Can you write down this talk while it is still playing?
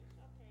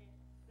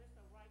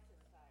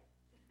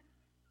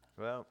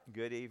Well,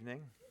 good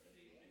evening.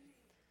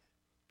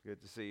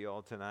 Good to see you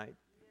all tonight.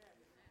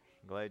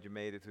 Glad you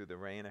made it through the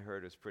rain. I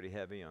heard it's pretty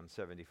heavy on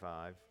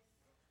 75.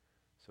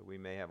 So we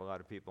may have a lot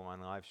of people on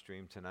live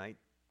stream tonight.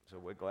 So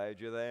we're glad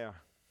you're there.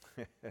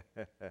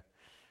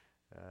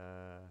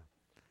 I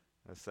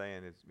was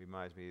saying it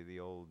reminds me of the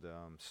old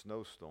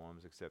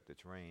snowstorms, except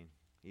it's rain.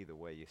 Either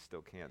way, you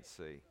still can't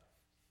see.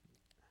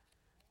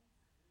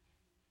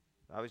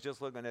 I was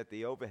just looking at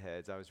the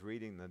overheads. I was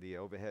reading the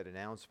overhead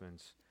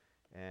announcements.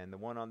 And the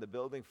one on the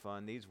building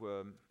fund, these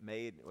were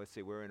made, let's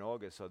see, we're in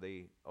August, so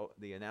the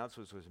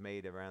announcements was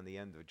made around the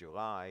end of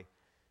July,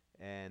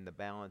 and the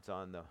balance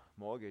on the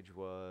mortgage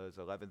was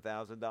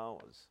 $11,000.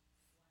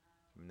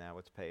 Now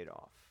it's paid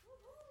off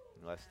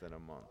in less than a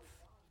month.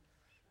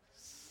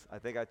 I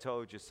think I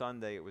told you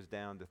Sunday it was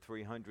down to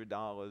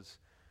 $300,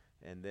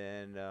 and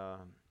then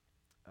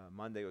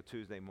Monday or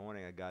Tuesday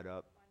morning I got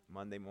up.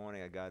 Monday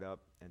morning I got up,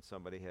 and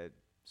somebody had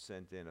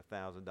sent in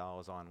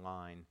 $1,000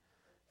 online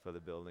for the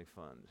building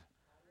fund.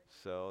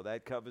 So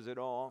that covers it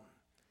all.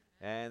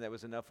 And there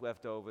was enough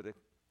left over to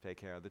take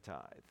care of the tithe.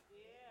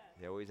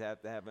 You always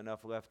have to have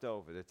enough left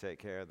over to take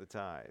care of the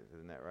tithe.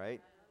 Isn't that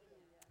right?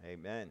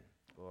 Amen.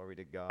 Glory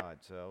to God.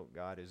 So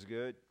God is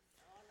good.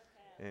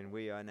 And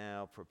we are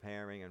now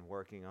preparing and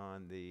working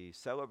on the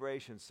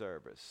celebration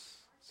service,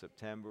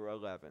 September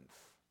 11th.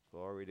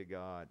 Glory to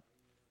God.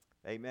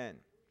 Amen.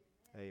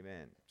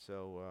 Amen.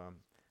 So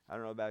I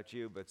don't know about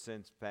you, but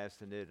since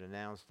Pastor Nid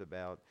announced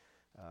about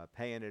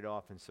paying it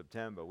off in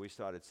September, we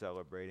started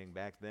celebrating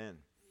back then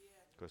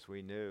because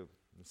we knew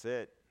that's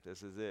it.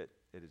 This is it.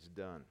 It is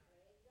done.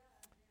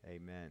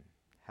 Amen.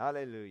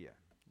 Hallelujah.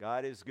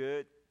 God is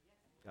good.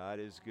 God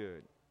is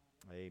good.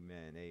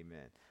 Amen.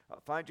 Amen.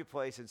 Find your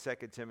place in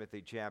 2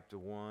 Timothy chapter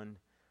 1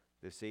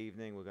 this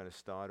evening. We're going to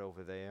start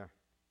over there.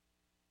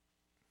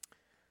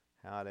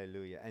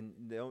 Hallelujah. And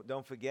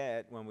don't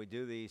forget, when we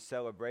do the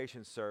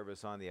celebration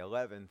service on the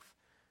 11th,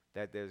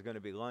 that there's going to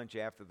be lunch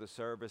after the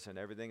service, and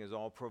everything is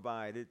all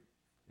provided.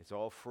 It's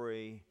all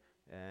free,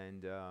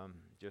 and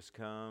just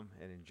come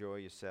and enjoy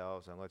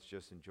yourselves, and let's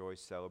just enjoy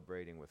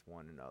celebrating with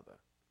one another.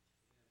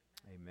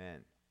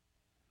 Amen.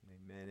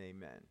 Amen,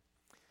 amen.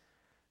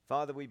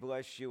 Father, we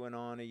bless you and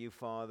honor you,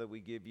 Father.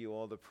 We give you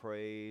all the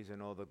praise and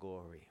all the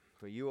glory.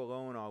 For you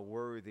alone are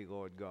worthy,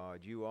 Lord God.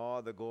 You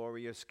are the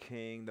glorious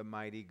King, the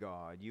mighty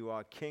God. You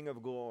are King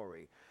of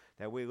glory.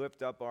 That we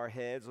lift up our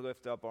heads,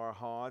 lift up our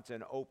hearts,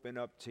 and open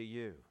up to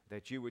you.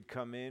 That you would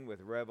come in with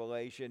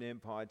revelation,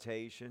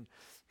 impartation,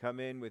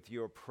 come in with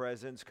your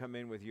presence, come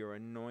in with your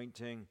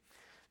anointing.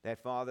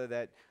 That, Father,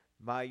 that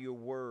by your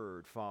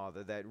word,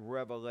 Father, that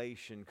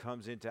revelation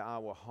comes into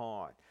our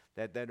heart.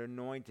 That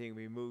anointing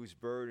removes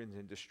burdens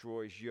and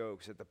destroys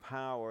yokes. That the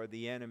power of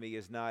the enemy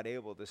is not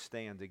able to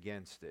stand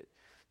against it.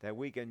 That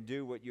we can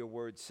do what your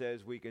word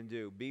says we can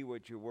do. Be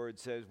what your word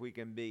says we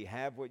can be.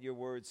 Have what your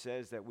word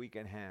says that we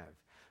can have.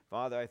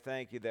 Father, I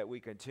thank you that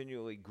we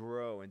continually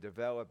grow and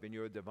develop in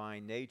your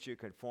divine nature,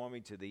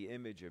 conforming to the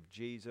image of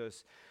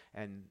Jesus.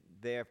 And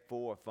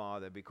therefore,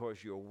 Father,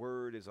 because your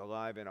word is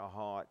alive in our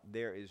heart,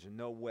 there is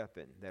no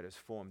weapon that is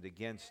formed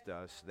against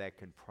us that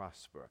can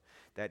prosper.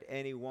 That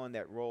anyone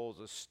that rolls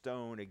a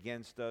stone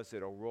against us,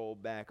 it'll roll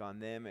back on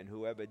them, and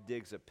whoever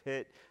digs a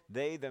pit,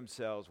 they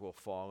themselves will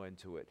fall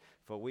into it.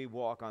 For we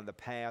walk on the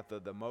path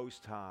of the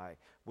Most High.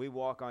 We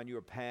walk on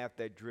your path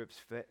that drips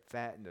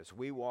fatness.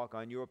 We walk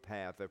on your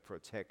path of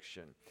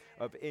protection,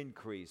 of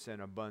increase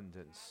and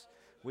abundance.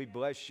 We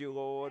bless you,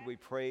 Lord. We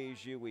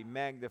praise you. We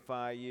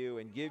magnify you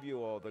and give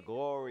you all the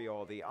glory,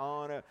 all the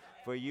honor.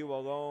 For you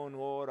alone,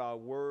 Lord, are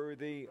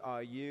worthy,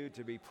 are you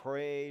to be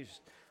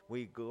praised.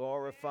 We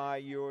glorify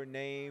your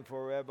name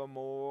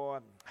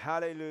forevermore.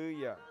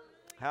 Hallelujah.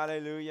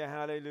 Hallelujah.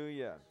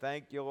 Hallelujah.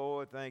 Thank you,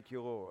 Lord. Thank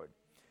you, Lord.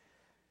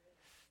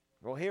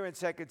 Well, here in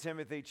 2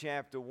 Timothy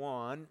chapter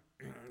 1,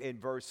 in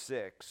verse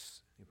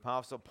 6, the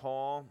Apostle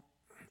Paul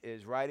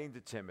is writing to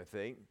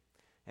Timothy,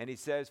 and he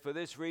says, "For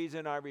this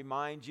reason I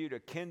remind you to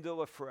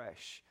kindle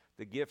afresh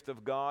the gift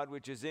of God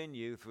which is in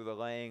you through the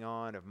laying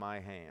on of my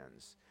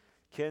hands."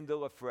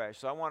 Kindle afresh.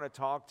 So I want to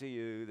talk to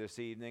you this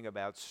evening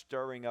about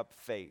stirring up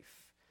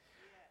faith.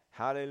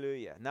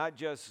 Hallelujah. Not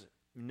just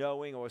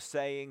knowing or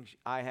saying,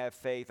 I have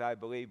faith, I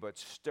believe, but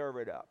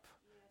stir it up.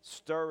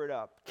 Stir it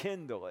up,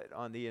 kindle it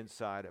on the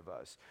inside of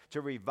us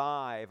to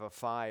revive a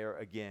fire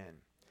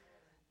again.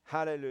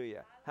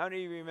 Hallelujah. How many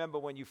of you remember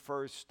when you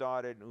first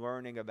started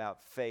learning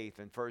about faith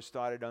and first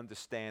started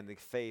understanding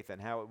faith and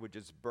how it would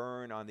just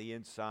burn on the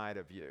inside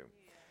of you?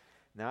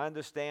 Now, I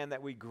understand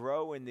that we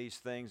grow in these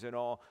things and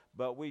all,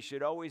 but we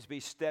should always be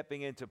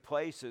stepping into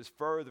places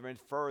further and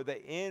further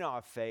in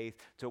our faith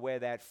to where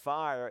that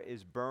fire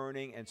is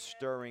burning and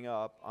stirring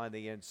up on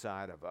the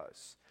inside of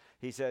us.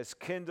 He says,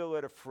 kindle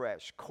it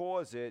afresh.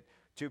 Cause it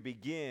to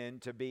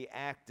begin to be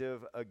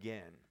active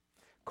again.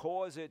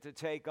 Cause it to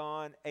take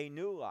on a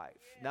new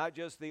life, not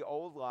just the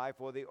old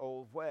life or the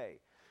old way,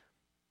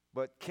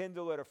 but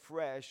kindle it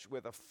afresh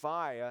with a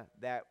fire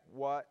that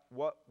what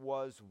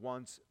was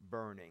once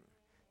burning.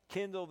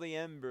 Kindle the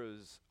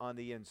embers on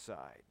the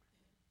inside.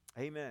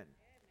 Amen.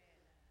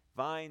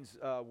 Vine's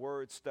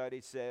word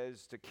study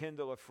says to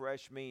kindle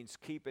afresh means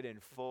keep it in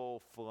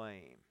full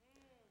flame.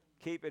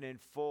 Keep it in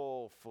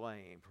full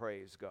flame,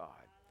 praise God.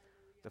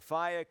 The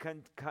fire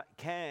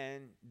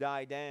can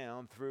die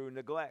down through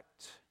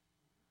neglect.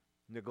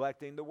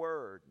 Neglecting the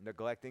Word,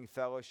 neglecting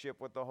fellowship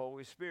with the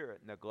Holy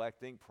Spirit,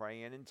 neglecting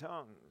praying in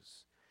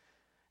tongues.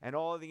 And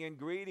all the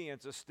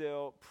ingredients are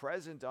still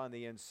present on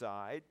the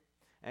inside.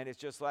 And it's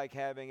just like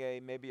having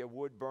maybe a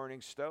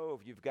wood-burning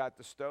stove. You've got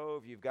the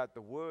stove, you've got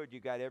the wood,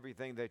 you've got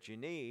everything that you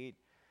need.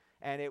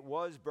 And it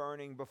was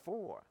burning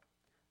before.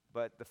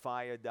 But the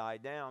fire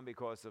died down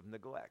because of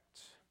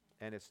neglect.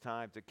 And it's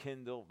time to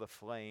kindle the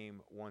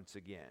flame once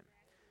again.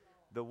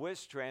 The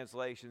Wuest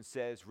translation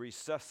says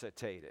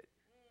resuscitate it.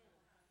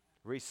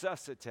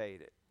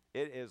 Resuscitate it.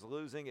 It is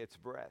losing its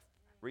breath.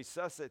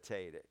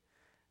 Resuscitate it.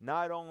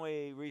 Not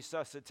only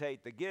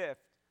resuscitate the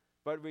gift,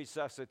 but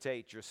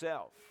resuscitate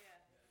yourself.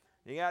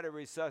 You got to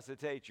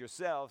resuscitate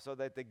yourself so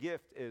that the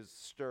gift is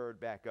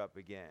stirred back up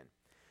again.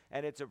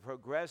 And it's a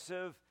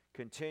progressive,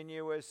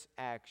 continuous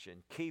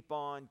action. Keep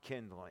on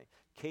kindling.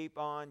 Keep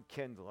on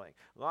kindling.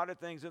 A lot of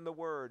things in the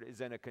Word is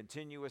in a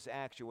continuous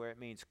action where it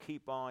means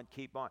keep on,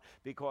 keep on.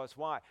 Because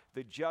why?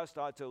 The just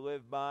ought to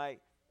live by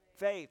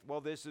faith.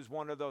 Well, this is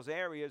one of those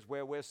areas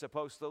where we're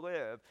supposed to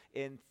live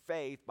in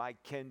faith by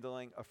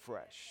kindling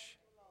afresh.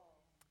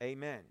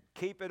 Amen.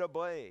 Keep it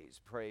ablaze,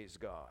 praise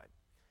God.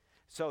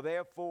 So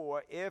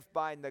therefore, if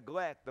by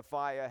neglect the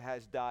fire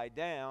has died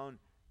down,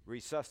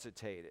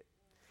 resuscitate it.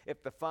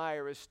 If the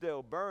fire is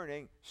still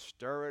burning,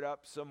 stir it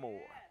up some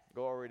more.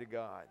 Glory to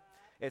God.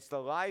 It's the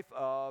life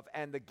of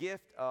and the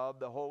gift of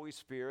the Holy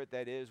Spirit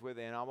that is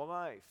within our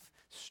life.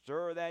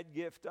 Stir that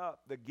gift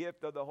up, the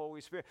gift of the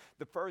Holy Spirit.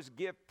 The first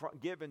gift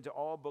given to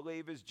all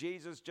believers,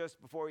 Jesus,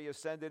 just before he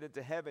ascended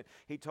into heaven,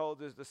 he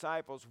told his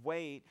disciples,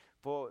 wait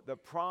for the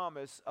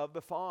promise of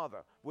the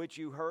Father, which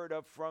you heard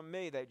of from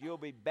me, that you'll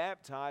be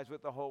baptized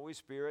with the Holy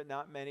Spirit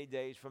not many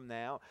days from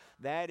now.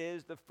 That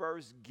is the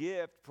first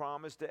gift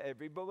promised to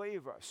every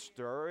believer.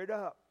 Stir it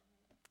up.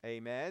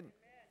 Amen.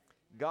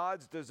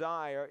 God's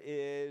desire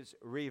is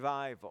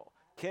revival.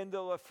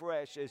 Kindle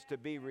afresh is to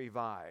be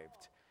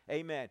revived.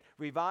 Amen.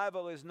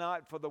 Revival is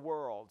not for the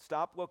world.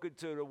 Stop looking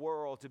to the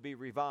world to be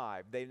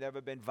revived. They've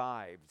never been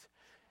vived.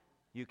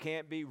 You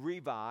can't be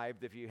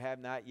revived if you have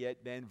not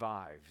yet been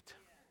vived.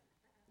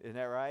 Isn't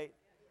that right?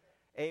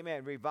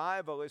 Amen.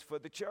 Revival is for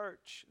the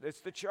church.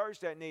 It's the church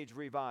that needs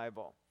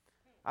revival.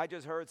 I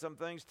just heard some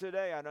things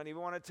today. I don't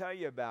even want to tell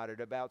you about it,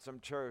 about some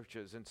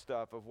churches and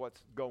stuff of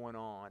what's going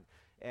on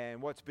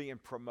and what's being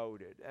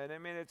promoted. And I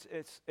mean,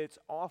 it's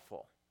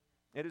awful.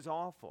 It is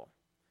awful.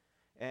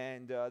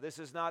 And this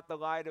is not the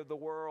light of the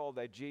world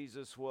that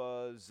Jesus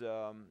was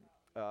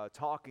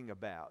talking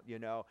about, you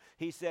know.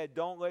 He said,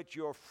 don't let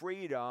your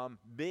freedom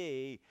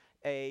be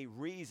a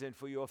reason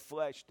for your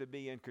flesh to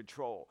be in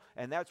control.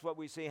 And that's what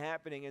we see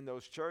happening in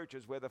those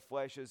churches where the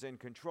flesh is in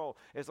control.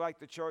 It's like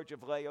the church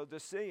of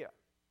Laodicea.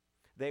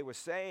 They were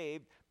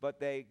saved, but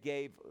they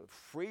gave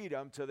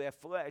freedom to their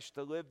flesh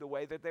to live the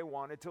way that they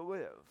wanted to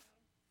live.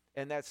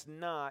 And that's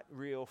not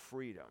real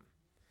freedom.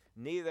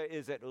 Neither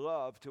is it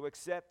love to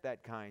accept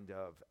that kind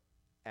of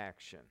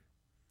action.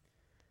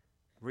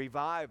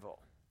 Revival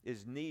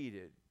is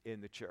needed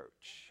in the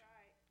church.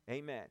 Right.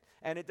 Amen.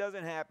 And it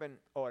doesn't happen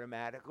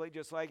automatically,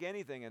 just like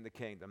anything in the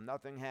kingdom.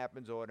 Nothing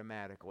happens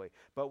automatically.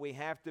 But we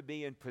have to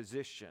be in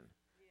position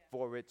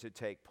for it to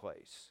take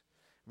place.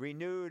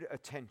 Renewed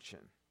attention.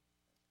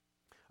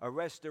 A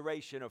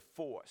restoration of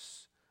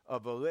force,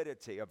 of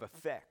validity, of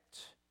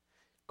effect.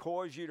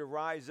 Cause you to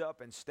rise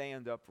up and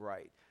stand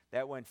upright.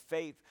 That when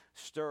faith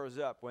stirs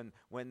up,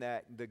 when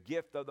the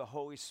gift of the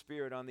Holy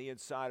Spirit on the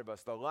inside of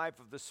us, the life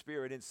of the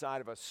Spirit inside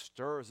of us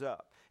stirs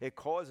up, it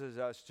causes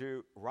us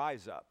to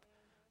rise up.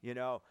 You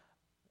know,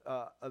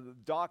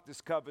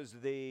 darkness covers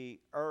the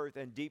earth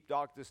and deep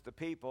darkness the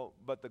people,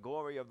 but the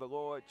glory of the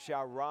Lord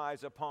shall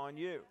rise upon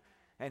you.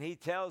 And he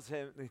tells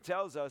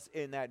us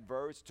in that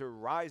verse to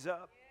rise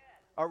up.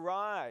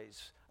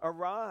 Arise,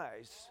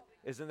 arise.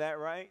 Isn't that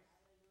right?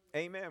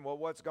 Amen. Well,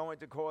 what's going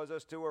to cause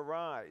us to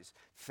arise?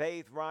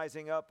 Faith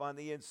rising up on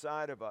the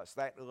inside of us.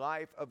 That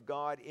life of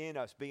God in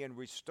us being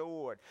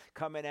restored,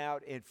 coming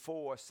out in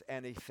force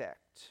and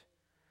effect.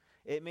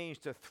 It means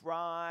to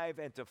thrive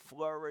and to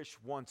flourish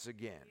once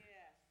again.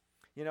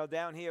 Yeah. You know,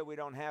 down here we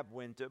don't have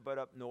winter, but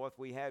up north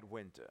we had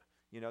winter.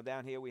 You know,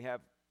 down here we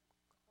have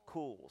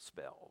cool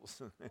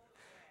spells.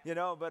 You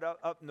know, but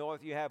up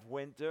north you have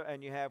winter,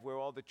 and you have where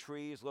all the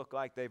trees look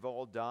like they've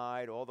all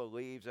died. All the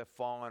leaves have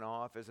fallen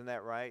off. Isn't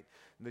that right?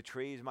 And the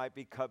trees might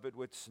be covered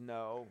with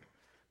snow.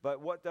 But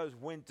what does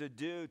winter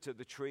do to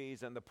the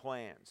trees and the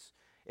plants?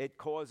 It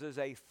causes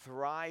a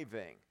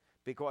thriving,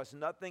 because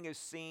nothing is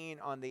seen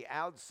on the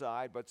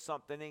outside, but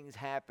something is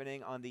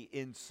happening on the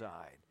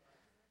inside.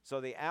 So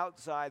the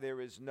outside,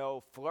 there is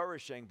no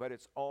flourishing, but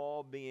it's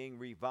all being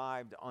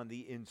revived on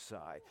the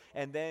inside.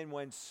 And then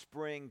when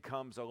spring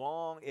comes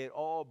along, it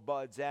all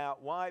buds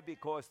out. Why?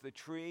 Because the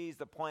trees,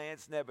 the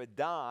plants never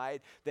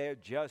died. They're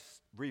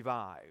just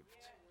revived.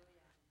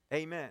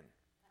 Amen.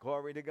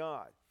 Glory to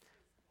God.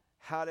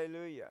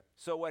 Hallelujah.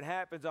 So what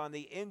happens on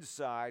the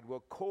inside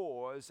will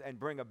cause and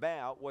bring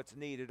about what's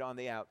needed on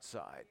the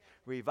outside.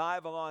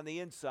 Revival on the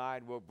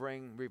inside will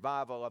bring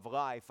revival of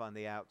life on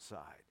the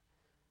outside.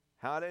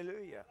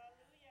 Hallelujah.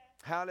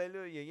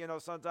 Hallelujah. You know,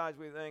 sometimes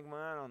we think,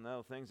 well, I don't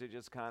know, things are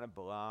just kind of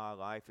blah.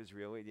 Life is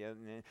really,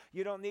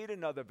 you don't need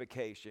another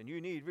vacation. You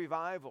need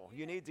revival.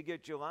 You need to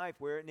get your life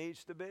where it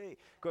needs to be,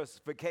 because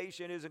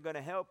vacation isn't going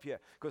to help you,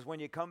 because when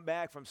you come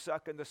back from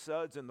sucking the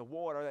suds in the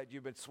water that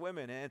you've been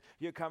swimming in,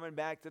 you're coming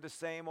back to the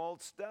same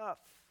old stuff.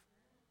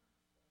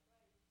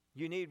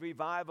 You need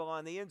revival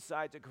on the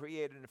inside to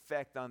create an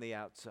effect on the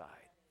outside.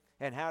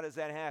 And how does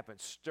that happen?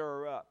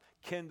 Stir up,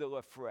 kindle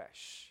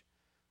afresh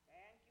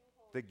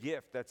the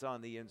gift that's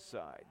on the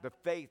inside, the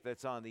faith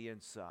that's on the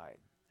inside.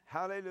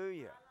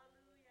 Hallelujah.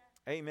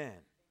 Amen.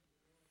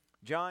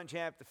 John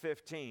chapter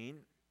 15,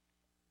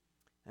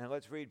 and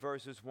let's read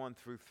verses 1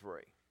 through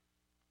 3.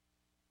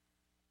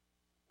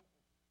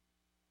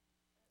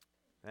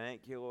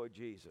 Thank you, Lord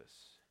Jesus.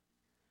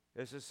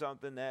 This is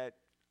something that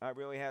I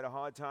really had a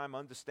hard time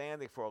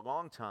understanding for a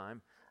long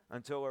time,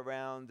 until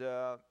around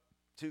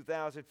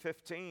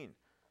 2015.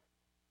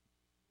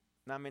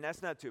 I mean,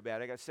 that's not too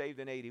bad. I got saved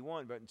in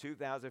 81, but in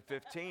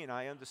 2015,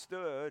 I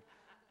understood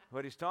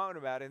what he's talking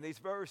about in these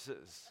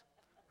verses.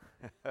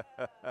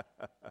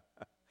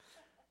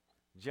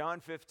 John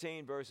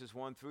 15, verses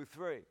 1 through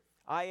 3.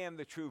 I am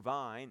the true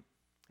vine,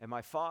 and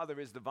my Father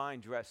is the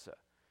vine dresser.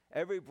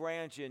 Every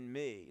branch in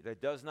me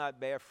that does not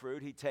bear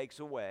fruit, he takes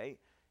away,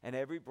 and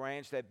every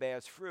branch that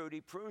bears fruit,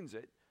 he prunes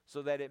it,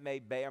 so that it may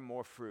bear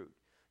more fruit.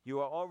 You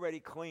are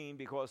already clean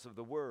because of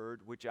the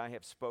word which I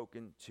have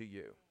spoken to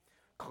you.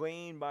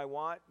 Clean by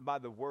what? By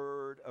the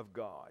Word of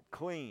God.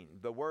 Clean,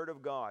 the Word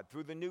of God.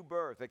 Through the new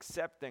birth,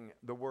 accepting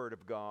the Word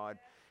of God.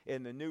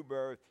 In the new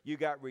birth, you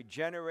got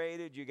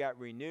regenerated, you got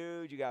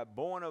renewed, you got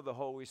born of the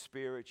Holy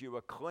Spirit. You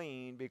were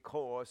clean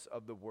because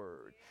of the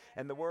Word.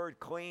 And the word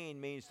clean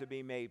means to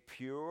be made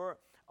pure,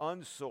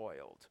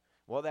 unsoiled.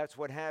 Well, that's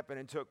what happened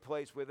and took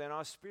place within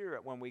our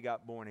spirit when we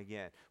got born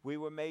again. We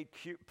were made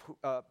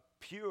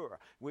pure.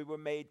 We were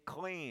made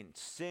clean.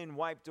 Sin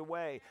wiped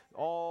away.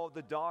 All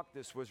the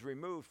darkness was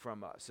removed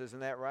from us.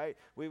 Isn't that right?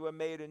 We were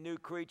made a new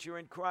creature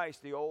in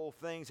Christ. The old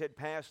things had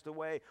passed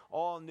away.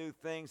 All new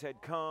things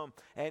had come.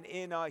 And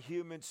in our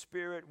human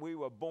spirit, we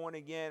were born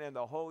again, and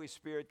the Holy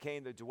Spirit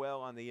came to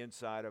dwell on the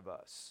inside of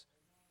us.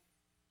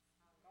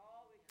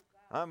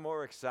 I'm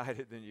more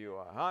excited than you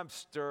are. I'm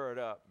stirred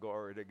up.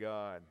 Glory to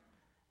God.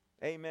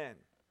 Amen.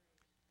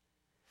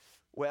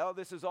 Well,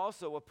 this is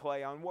also a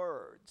play on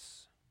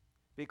words,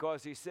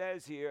 because he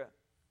says here,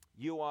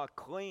 you are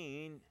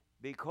clean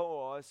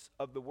because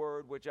of the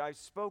word which I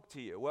spoke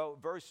to you. Well,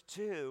 verse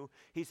 2,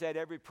 he said,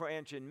 every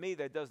branch in me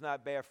that does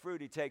not bear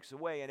fruit, he takes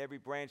away, and every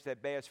branch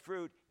that bears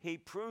fruit, he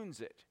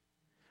prunes it.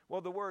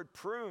 Well, the word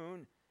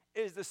prune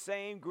is the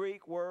same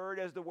Greek word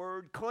as the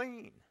word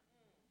clean.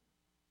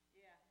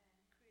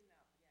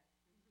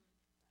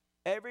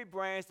 Every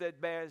branch that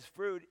bears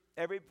fruit,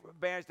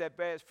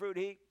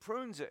 he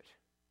prunes it.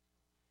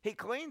 He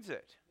cleans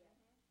it.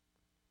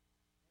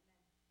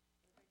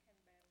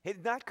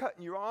 He's not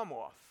cutting your arm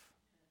off.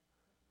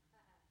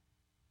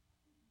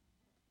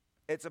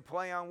 It's a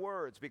play on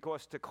words,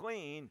 because to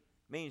clean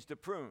means to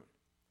prune.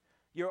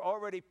 You're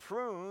already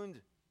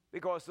pruned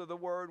because of the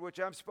word which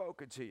I've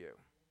spoken to you.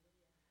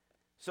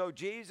 So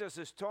Jesus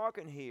is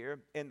talking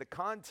here in the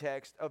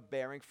context of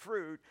bearing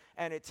fruit,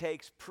 and it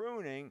takes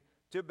pruning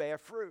to bear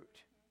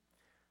fruit.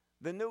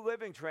 The New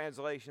Living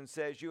Translation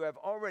says, you have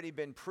already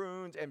been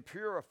pruned and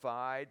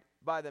purified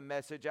by the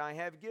message I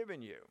have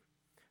given you.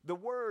 The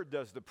Word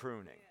does the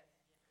pruning.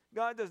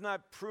 God does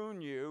not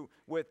prune you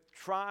with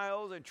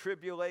trials and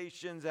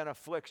tribulations and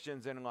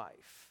afflictions in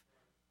life.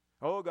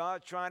 Oh,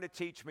 God's trying to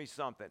teach me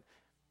something.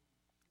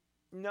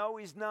 No,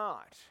 He's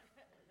not.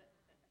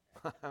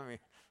 I mean,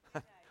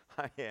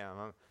 I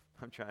am.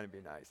 I'm trying to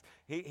be nice.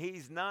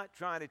 He's not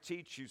trying to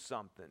teach you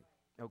something,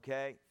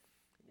 okay?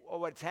 Well,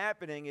 what's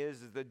happening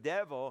is the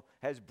devil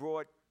has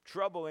brought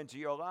trouble into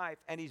your life,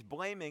 and he's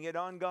blaming it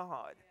on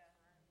God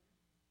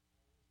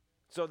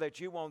so that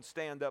you won't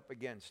stand up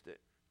against it.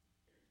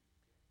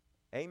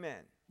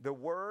 Amen. The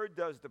Word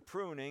does the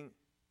pruning.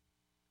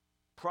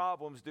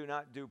 Problems do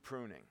not do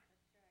pruning.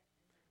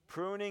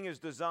 Pruning is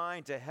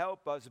designed to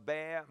help us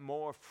bear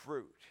more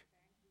fruit.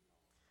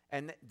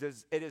 And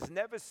it is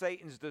never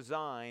Satan's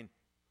design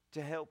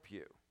to help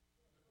you.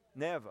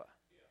 Never.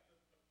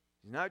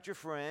 He's not your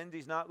friend.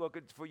 He's not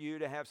looking for you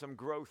to have some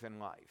growth in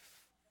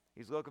life.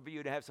 He's looking for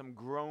you to have some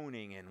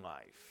groaning in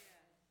life.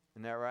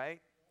 Isn't that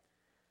right?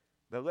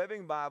 The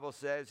Living Bible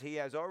says he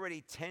has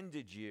already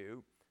tended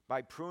you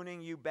by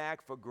pruning you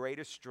back for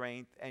greater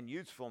strength and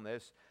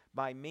usefulness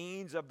by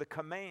means of the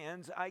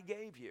commands I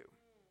gave you.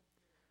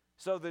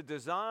 So the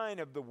design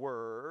of the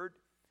Word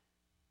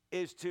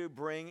is to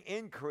bring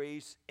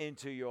increase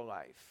into your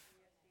life.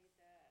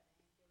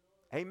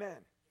 Amen.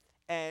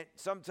 And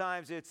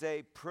sometimes it's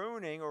a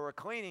pruning or a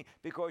cleaning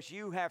because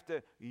you have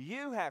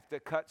to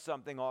cut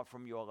something off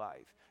from your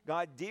life.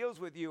 God deals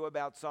with you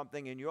about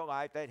something in your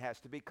life that has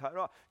to be cut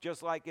off,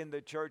 just like in the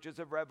churches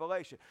of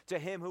Revelation. To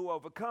him who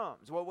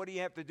overcomes. Well, what do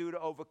you have to do to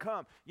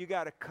overcome? You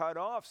got to cut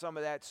off some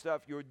of that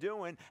stuff you're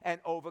doing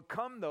and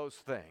overcome those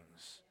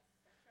things.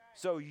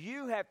 So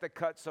you have to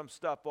cut some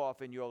stuff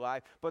off in your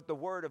life, but the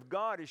Word of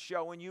God is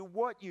showing you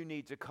what you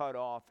need to cut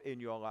off in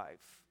your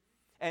life.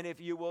 And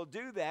if you will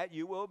do that,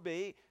 you will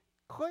be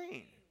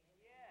clean.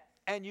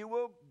 And you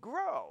will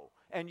grow.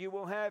 And you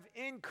will have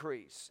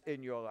increase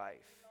in your life.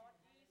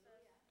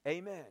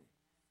 Amen.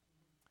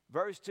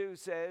 Verse 2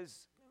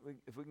 says,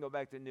 if we can go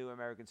back to New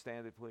American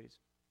Standard, please.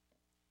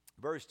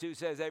 Verse 2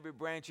 says, every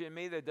branch in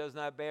me that does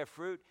not bear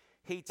fruit,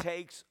 he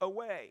takes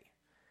away.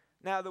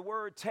 Now, the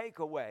word take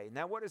away.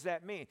 Now, what does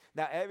that mean?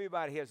 Now,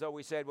 everybody has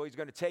always said, well, he's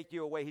going to take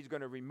you away. He's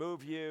going to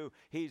remove you.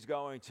 He's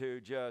going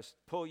to just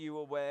pull you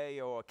away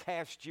or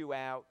cast you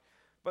out.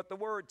 But the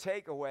word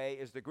take away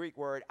is the Greek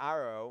word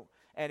aro,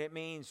 and it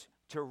means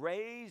to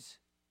raise,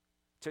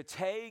 to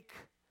take,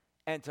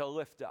 and to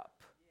lift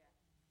up.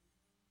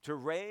 To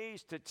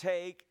raise, to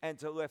take, and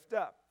to lift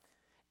up.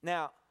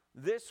 Now,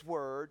 this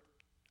word,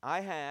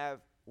 I have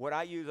what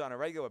I use on a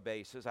regular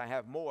basis. I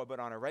have more, but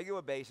on a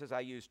regular basis, I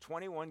use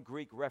 21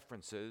 Greek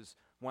references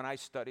when I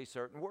study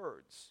certain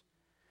words.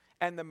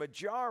 And the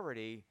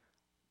majority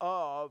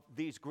of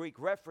these Greek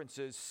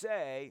references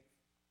say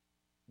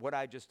what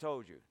I just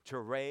told you, to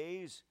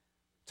raise,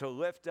 to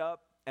lift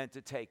up, and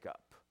to take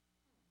up.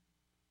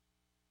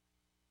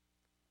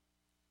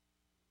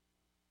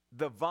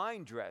 The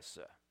vine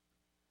dresser.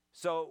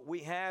 So we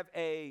have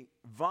a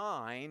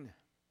vine.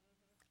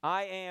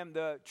 I am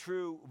the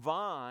true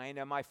vine,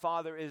 and my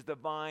Father is the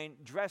vine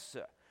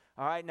dresser.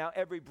 All right, now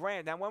every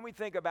branch. Now when we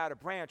think about a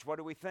branch, what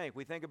do we think?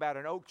 We think about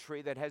an oak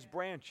tree that has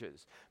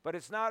branches. But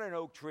it's not an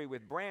oak tree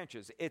with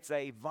branches. It's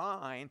a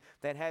vine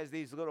that has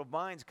these little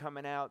vines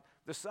coming out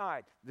the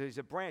side. There's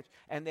a branch,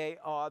 and they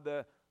are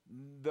the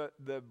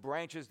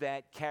branches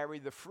that carry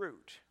the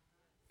fruit.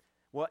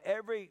 Well,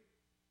 every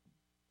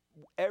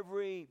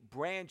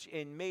branch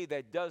in me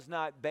that does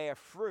not bear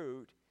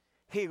fruit,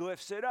 he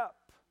lifts it up.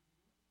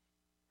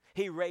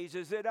 He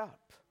raises it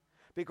up.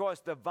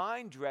 Because the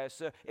vine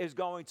dresser is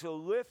going to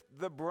lift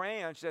the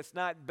branch that's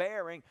not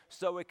bearing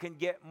so it can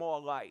get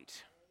more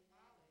light.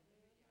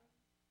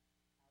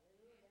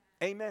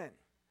 Amen.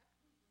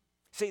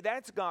 See,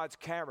 that's God's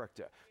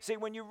character. See,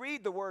 when you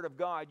read the Word of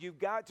God, you've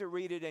got to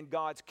read it in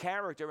God's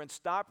character and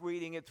stop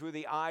reading it through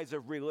the eyes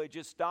of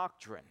religious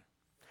doctrine.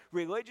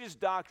 Religious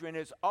doctrine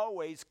is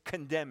always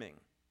condemning.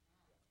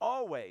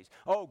 Always.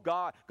 Oh,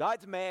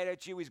 God's mad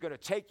at you. He's going to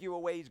take you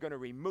away. He's going to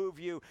remove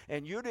you.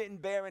 And you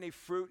didn't bear any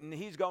fruit, and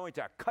he's going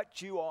to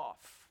cut you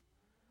off.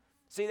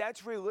 See,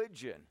 that's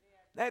religion.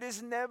 That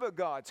is never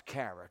God's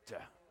character.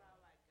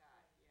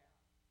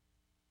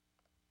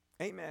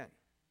 Amen.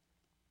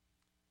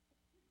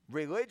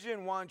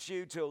 Religion wants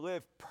you to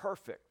live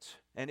perfect.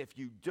 And if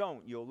you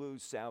don't, you'll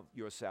lose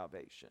your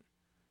salvation.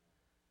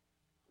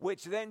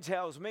 Which then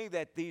tells me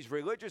that these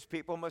religious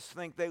people must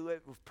think they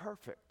live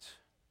perfect.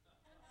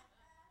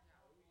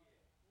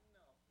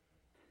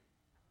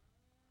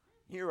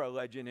 You're a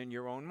legend in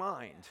your own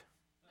mind.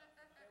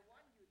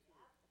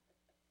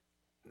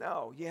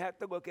 No, you have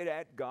to look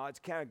at God's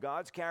character.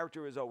 God's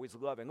character is always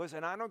loving.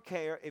 Listen, I don't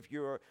care if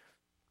you're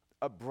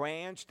a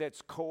branch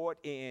that's caught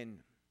in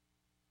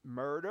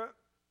murder,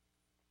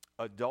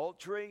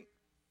 adultery,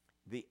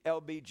 the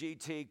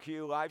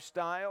LGBTQ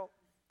lifestyle,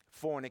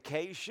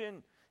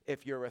 fornication.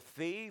 If you're a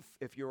thief,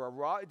 if you're a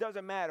robber, it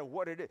doesn't matter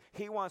what it is.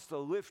 He wants to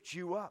lift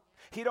you up.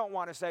 He don't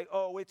want to say,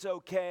 oh, it's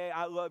okay,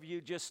 I love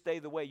you, just stay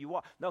the way you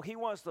are. No, he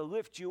wants to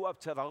lift you up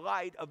to the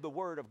light of the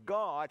Word of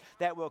God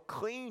that will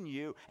clean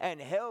you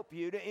and help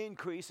you to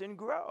increase and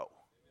grow.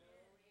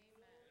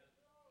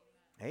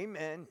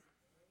 Amen.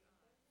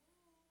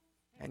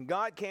 And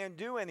God can't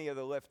do any of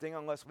the lifting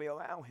unless we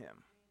allow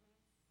him.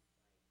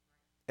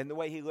 And the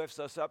way he lifts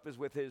us up is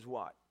with his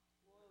what?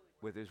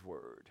 With his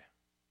Word.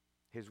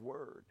 His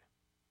Word.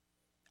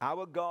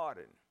 Our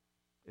garden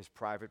is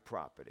private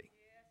property.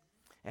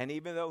 And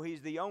even though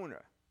he's the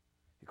owner,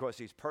 because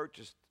he's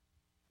purchased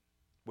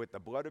with the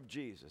blood of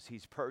Jesus,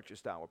 he's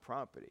purchased our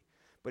property.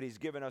 But he's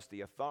given us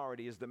the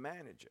authority as the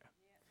manager.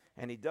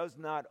 And he does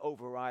not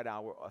override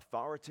our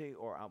authority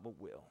or our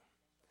will.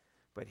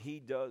 But he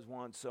does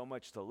want so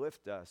much to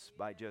lift us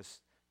by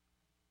just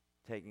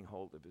taking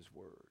hold of his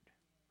Word.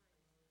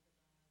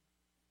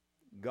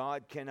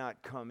 God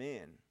cannot come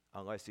in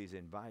unless he's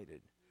invited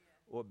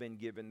or been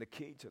given the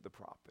key to the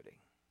property.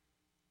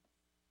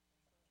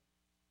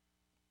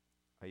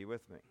 Are you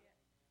with me?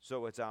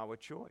 So it's our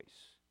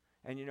choice.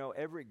 And you know,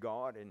 every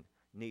garden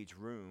needs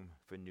room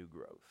for new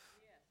growth.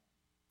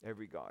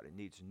 Every garden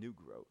needs new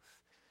growth.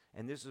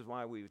 And this is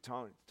why we've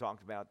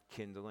talked about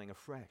kindling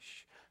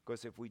afresh.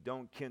 Because if we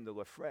don't kindle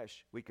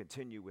afresh, we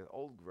continue with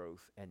old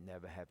growth and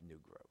never have new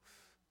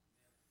growth.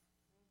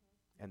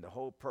 And the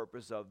whole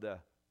purpose of the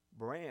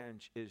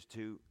branch is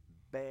to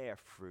bear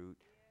fruit,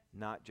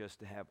 not just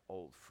to have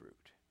old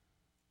fruit.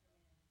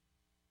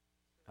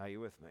 Are you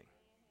with me?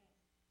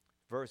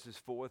 Verses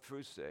 4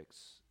 through 6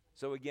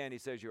 So again, he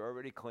says you're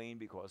already clean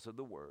because of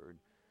the word.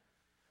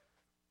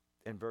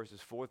 In verses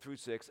 4 through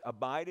 6,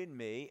 abide in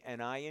me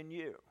and I in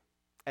you.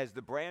 As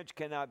the branch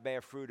cannot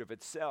bear fruit of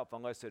itself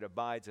unless it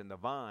abides in the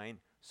vine,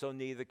 so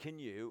neither can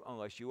you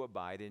unless you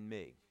abide in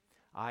me.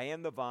 I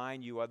am the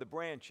vine, you are the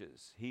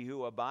branches. He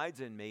who abides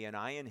in me and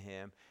I in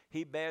him,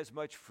 he bears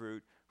much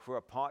fruit, for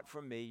apart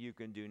from me you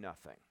can do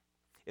nothing.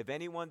 If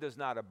anyone does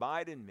not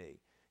abide in me,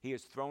 he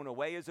is thrown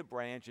away as a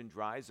branch and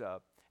dries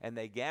up, and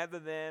they gather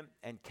them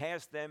and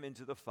cast them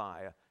into the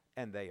fire,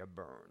 and they are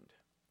burned.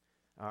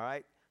 All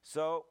right?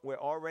 So we're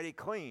already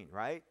clean,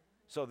 right?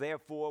 So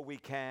therefore we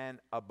can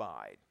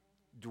abide,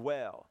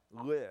 dwell,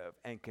 live,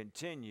 and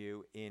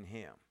continue in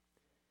him.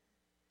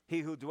 He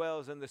who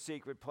dwells in the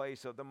secret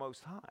place of the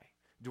Most High.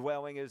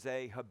 Dwelling is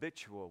a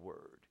habitual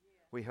word.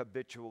 We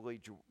habitually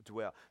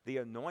dwell. The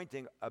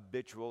anointing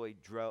habitually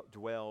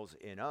dwells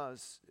in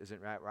us,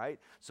 isn't that right?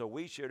 So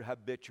we should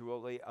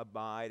habitually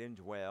abide and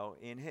dwell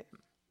in him.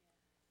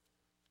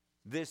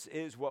 This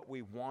is what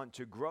we want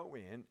to grow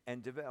in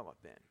and develop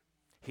in.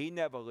 He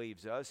never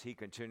leaves us. He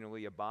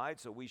continually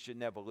abides, so we should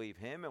never leave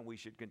him, and we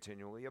should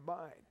continually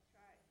abide.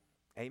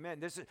 Right.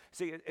 Amen.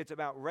 It's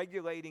about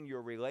regulating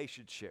your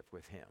relationship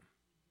with him.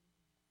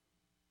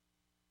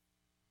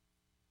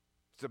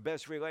 It's the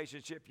best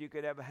relationship you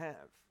could ever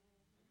have.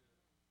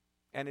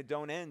 And it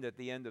don't end at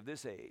the end of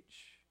this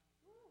age.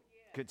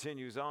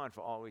 Continues on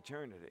for all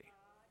eternity.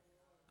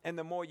 And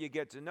the more you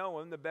get to know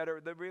him, the better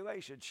the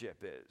relationship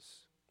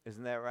is.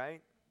 Isn't that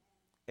right?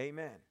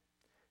 Amen.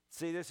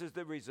 See, this is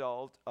the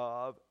result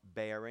of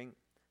bearing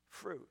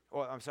fruit.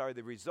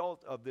 The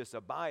result of this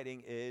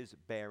abiding is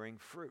bearing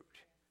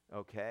fruit.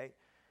 Okay?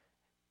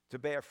 To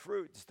bear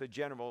fruit is the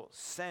general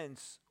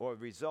sense or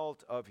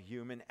result of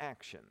human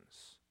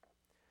actions.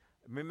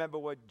 Remember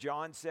what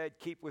John said,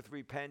 keep with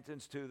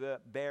repentance to the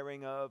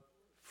bearing of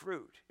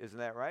fruit. Isn't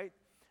that right?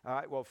 All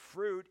right, well,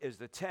 fruit is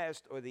the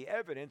test or the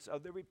evidence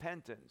of the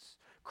repentance.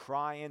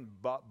 Crying,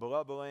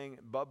 blubbering,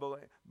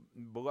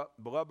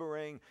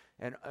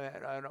 and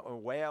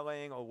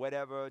wailing or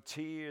whatever,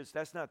 tears,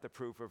 that's not the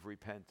proof of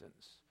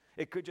repentance.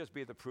 It could just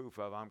be the proof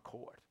of I'm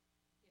caught.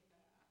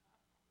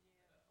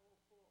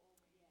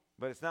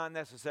 But it's not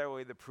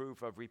necessarily the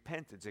proof of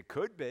repentance. It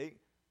could be,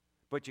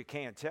 but you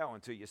can't tell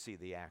until you see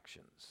the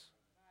actions.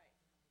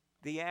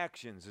 The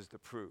actions is the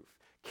proof.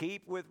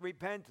 Keep with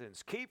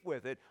repentance. Keep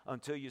with it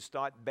until you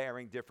start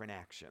bearing different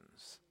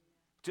actions.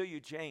 Till you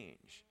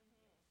change.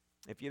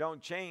 If you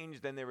don't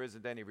change, then there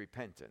isn't any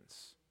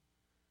repentance.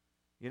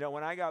 You know,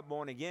 when I got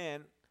born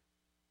again,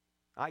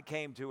 I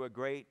came to a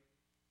great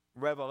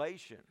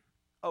revelation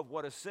of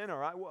what a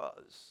sinner I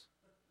was.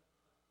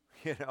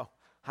 You know,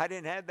 I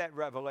didn't have that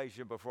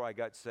revelation before I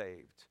got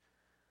saved.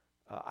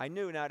 I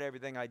knew not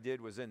everything I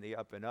did was in the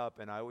up and up,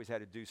 and I always had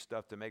to do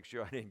stuff to make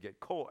sure I didn't get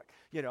caught,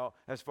 you know,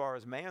 as far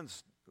as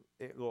man's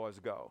laws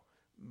go.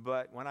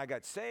 But when I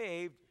got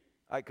saved,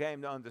 I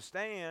came to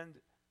understand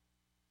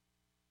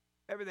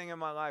everything in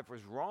my life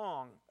was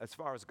wrong as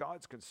far as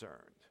God's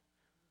concerned.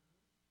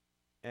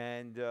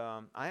 And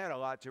I had a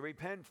lot to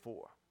repent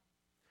for.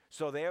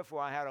 So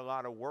therefore, I had a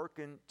lot of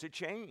working to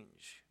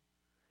change.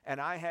 And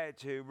I had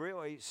to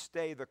really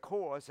stay the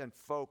course and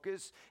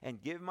focus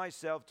and give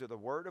myself to the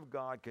Word of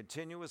God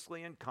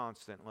continuously and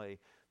constantly.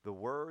 The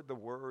Word, the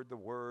Word, the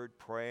Word,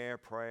 prayer,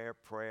 prayer,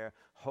 prayer,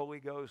 Holy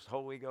Ghost,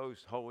 Holy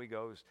Ghost, Holy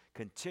Ghost,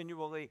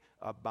 continually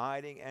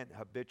abiding and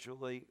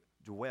habitually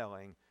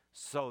dwelling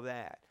so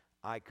that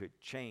I could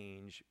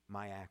change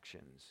my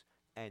actions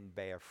and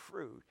bear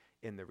fruit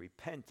in the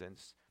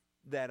repentance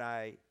that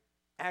I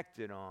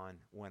acted on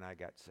when I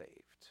got saved.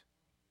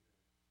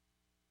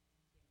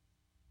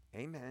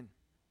 Amen.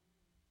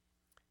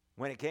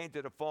 When it came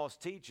to the false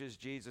teachers,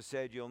 Jesus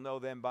said, you'll know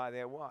them by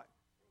their what?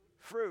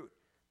 Fruit.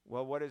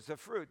 Well, what is the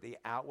fruit? The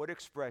outward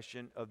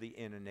expression of the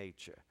inner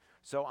nature.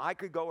 So I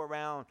could go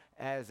around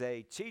as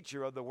a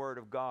teacher of the Word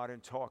of God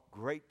and talk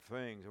great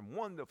things and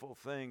wonderful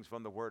things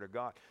from the Word of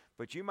God.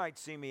 But you might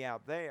see me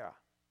out there,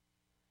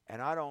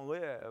 and I don't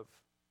live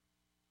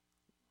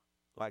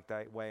like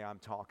that way I'm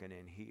talking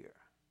in here.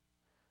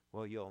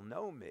 Well, you'll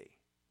know me,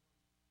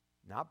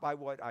 not by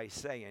what I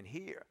say in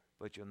here,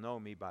 but you'll know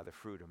me by the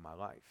fruit of my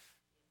life.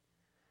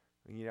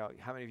 You know,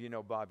 how many of you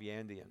know Bob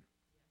Yandian?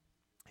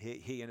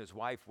 He and his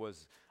wife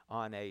was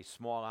on a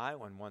small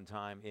island one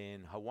time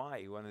in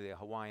Hawaii, one of the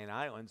Hawaiian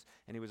islands,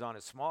 and he was on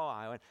a small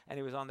island, and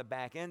he was on the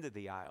back end of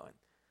the island.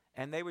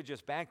 And they were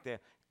just back there,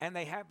 and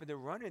they happened to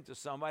run into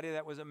somebody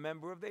that was a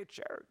member of their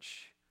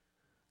church.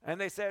 And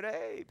they said,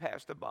 hey,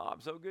 Pastor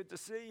Bob, so good to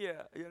see you.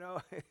 You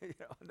know,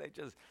 and they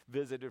just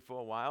visited for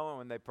a while, and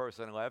when that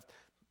person left,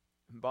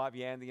 Bob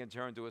Yandian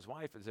turned to his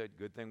wife and said,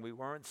 good thing we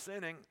weren't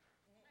sinning.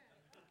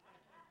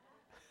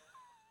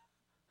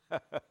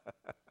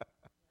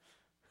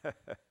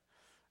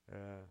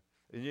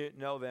 You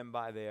know them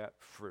by their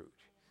fruit.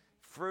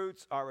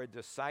 Fruits are a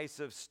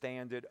decisive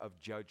standard of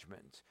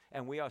judgment,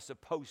 and we are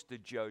supposed to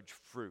judge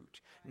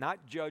fruit,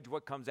 not judge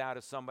what comes out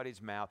of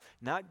somebody's mouth,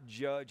 not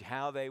judge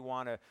how they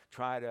want to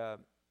try to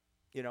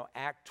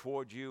act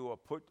towards you or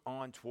put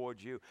on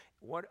towards you?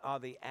 What are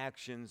the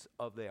actions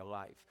of their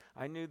life?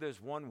 I knew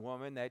there's one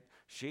woman that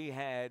she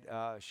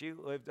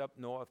lived up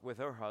north with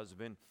her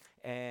husband,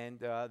 and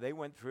they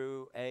went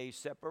through a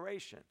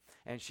separation.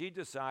 And she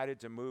decided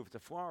to move to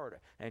Florida.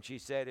 And she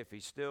said, if he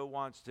still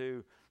wants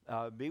to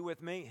be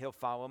with me, he'll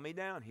follow me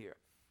down here.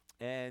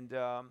 And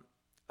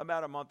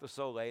about a month or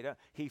so later,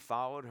 he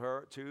followed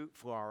her to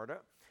Florida.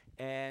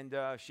 And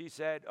she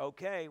said,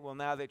 okay, well,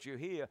 now that you're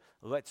here,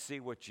 let's see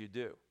what you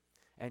do.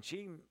 And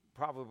she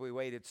probably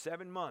waited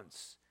 7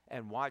 months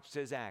and watched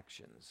his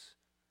actions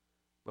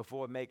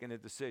before making a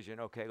decision,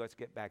 okay, let's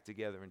get back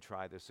together and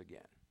try this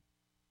again.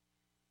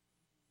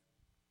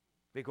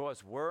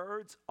 Because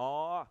words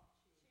are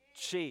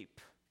cheap.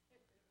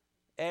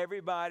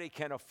 Everybody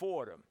can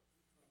afford them.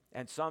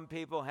 And some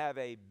people have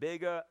a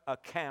bigger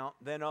account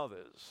than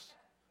others.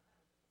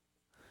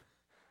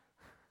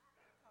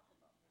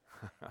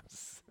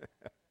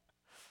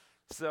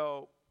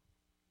 So,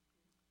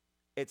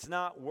 it's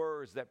not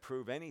words that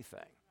prove anything,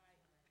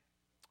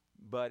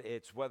 but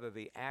it's whether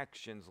the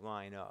actions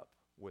line up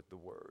with the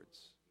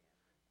words.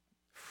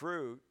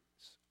 Fruits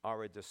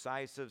are a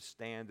decisive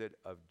standard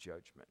of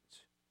judgment.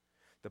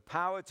 The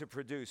power to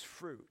produce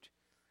fruit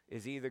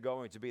is either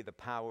going to be the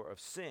power of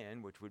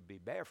sin, which would be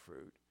bad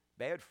fruit,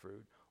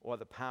 or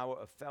the power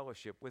of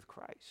fellowship with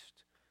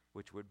Christ,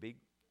 which would be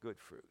good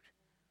fruit.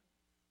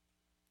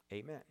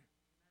 Amen.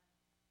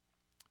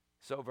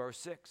 So verse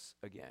 6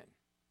 again.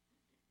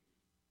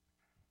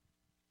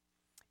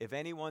 If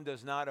anyone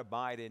does not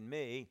abide in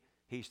me,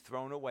 he's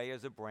thrown away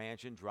as a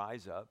branch and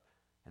dries up,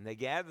 and they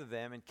gather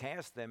them and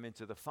cast them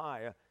into the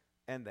fire,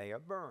 and they are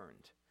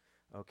burned.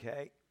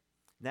 Okay?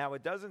 Now,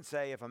 it doesn't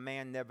say if a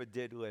man never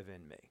did live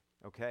in me.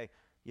 Okay?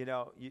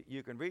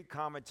 You can read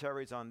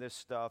commentaries on this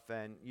stuff,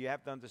 and you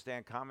have to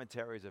understand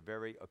commentaries are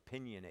very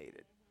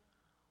opinionated.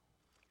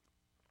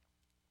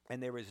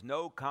 And there is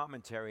no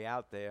commentary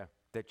out there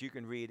that you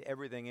can read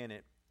everything in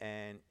it,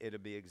 and it'll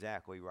be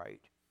exactly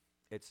right.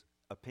 It's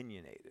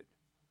opinionated.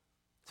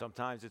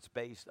 Sometimes it's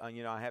based on,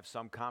 I have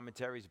some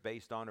commentaries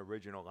based on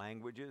original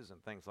languages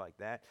and things like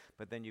that,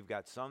 but then you've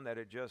got some that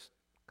are just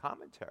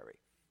commentary,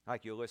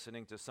 like you're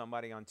listening to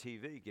somebody on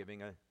TV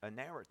giving a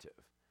narrative,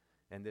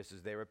 and this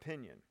is their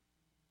opinion.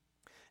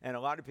 And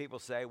a lot of people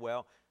say,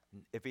 well,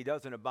 if he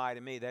doesn't abide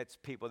in me, that's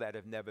people that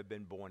have never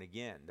been born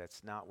again.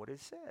 That's not what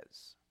it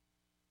says.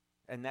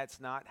 And that's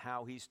not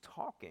how he's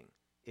talking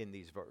in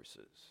these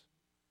verses.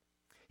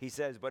 He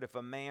says, but if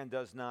a man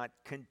does not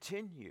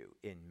continue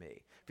in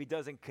me, if he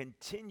doesn't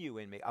continue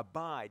in me,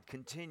 abide,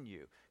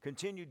 continue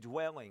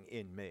dwelling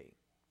in me.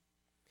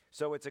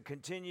 So it's a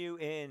continue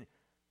in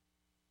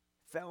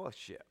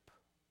fellowship.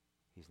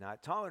 He's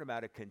not talking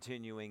about a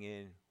continuing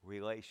in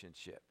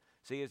relationship.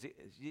 See,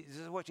 this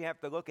is what you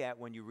have to look at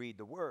when you read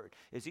the word.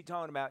 Is he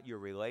talking about your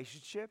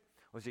relationship,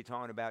 or is he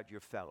talking about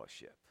your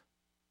fellowship?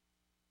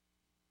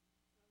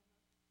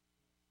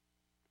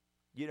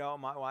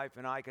 My wife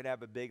and I could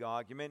have a big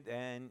argument,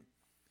 and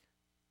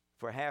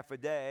for half a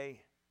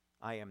day,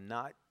 I am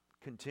not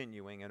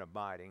continuing and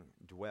abiding,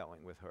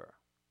 dwelling with her.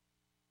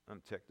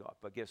 I'm ticked off.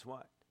 But guess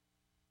what?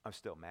 I'm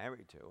still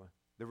married to her.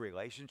 The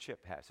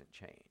relationship hasn't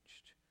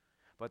changed.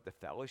 But the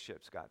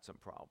fellowship's got some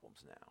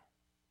problems now.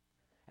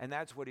 And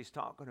that's what he's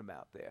talking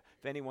about there.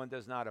 If anyone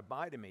does not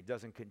abide in me,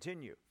 doesn't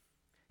continue.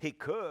 He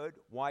could.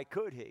 Why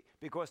could he?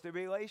 Because the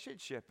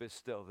relationship is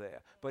still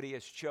there. But he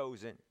has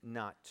chosen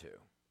not to.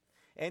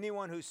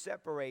 Anyone who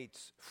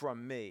separates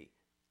from me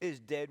is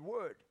dead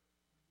wood,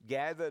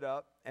 gathered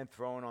up and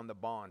thrown on the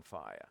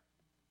bonfire.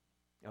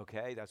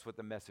 Okay, that's what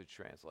the Message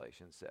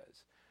translation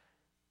says.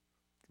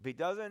 If he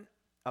doesn't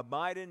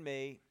abide in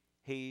me,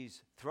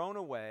 he's thrown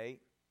away,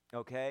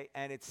 okay?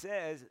 And it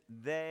says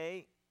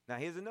they, now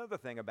here's another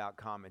thing about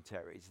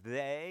commentaries,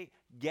 they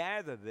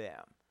gather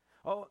them.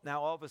 Oh,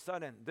 now all of a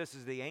sudden, this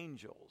is the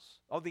angels.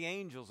 Oh, the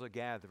angels are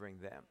gathering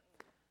them.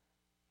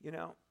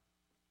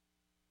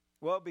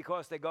 Well,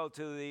 because they go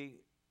to the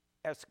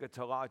the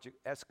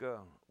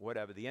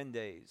end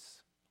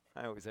days.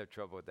 I always have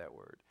trouble with that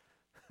word.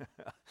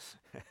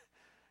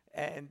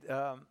 And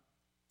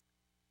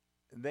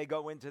they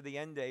go into the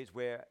end days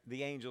where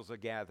the angels are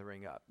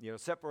gathering up.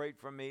 Separate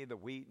from me the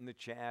wheat and the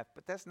chaff.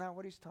 But that's not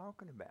what he's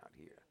talking about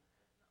here.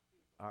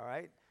 All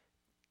right?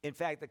 In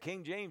fact, the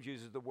King James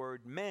uses the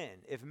word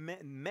men. If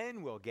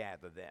men will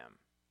gather them.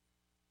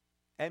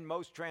 And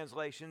most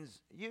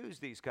translations use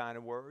these kind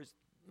of words.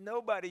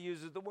 Nobody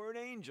uses the word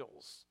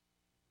angels.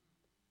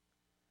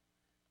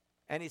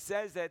 And he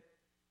says that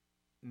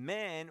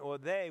men, or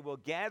they, will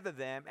gather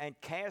them and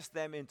cast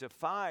them into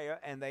fire,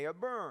 and they are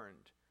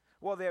burned.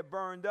 Well, they're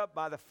burned up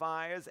by the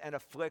fires and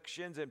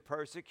afflictions and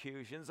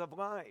persecutions of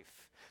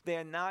life.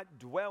 They're not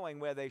dwelling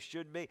where they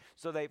should be.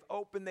 So they've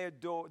opened the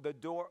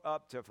door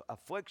up to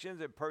afflictions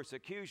and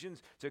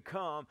persecutions to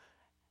come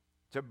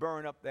to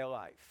burn up their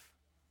life.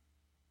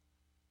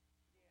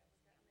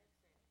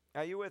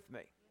 Are you with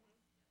me?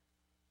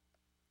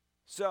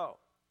 So,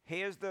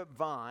 here's the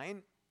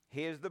vine,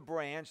 Here's the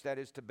branch that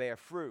is to bear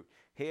fruit.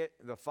 Here,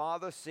 the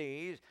Father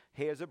sees,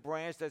 here's a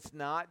branch that's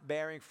not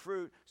bearing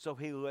fruit, so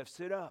he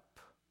lifts it up.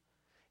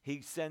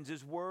 He sends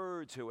his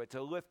word to it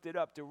to lift it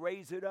up, to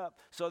raise it up,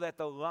 so that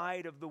the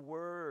light of the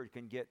word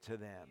can get to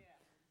them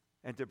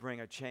and to bring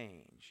a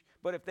change.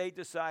 But if they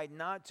decide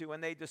not to,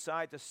 and they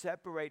decide to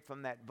separate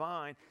from that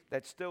vine,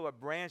 that's still a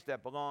branch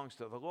that belongs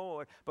to the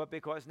Lord, but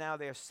because now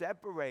they're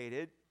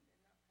separated,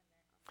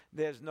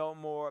 there's no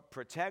more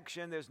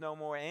protection. There's no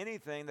more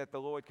anything that the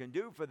Lord can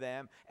do for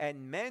them.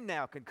 And men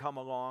now can come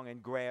along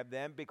and grab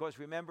them, because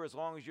remember, as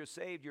long as you're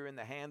saved, you're in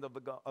the hand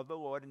of the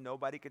Lord, and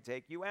nobody can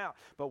take you out.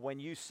 But when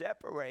you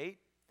separate,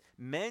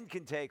 men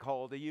can take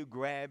hold of you,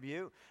 grab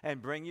you,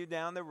 and bring you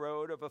down the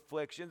road of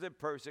afflictions and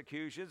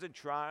persecutions and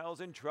trials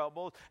and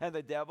troubles, and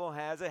the devil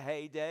has a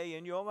heyday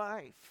in your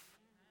life.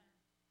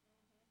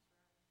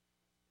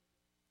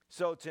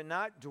 So to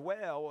not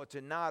dwell or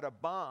to not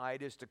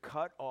abide is to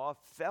cut off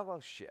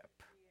fellowship.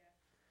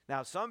 Yeah.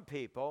 Now some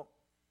people,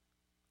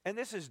 and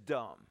this is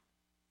dumb,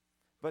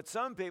 but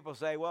some people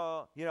say,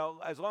 well, you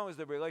know, as long as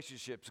the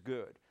relationship's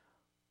good.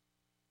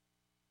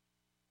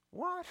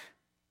 What?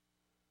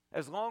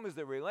 As long as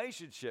the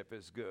relationship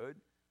is good,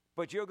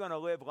 but you're going to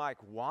live like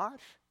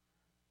what?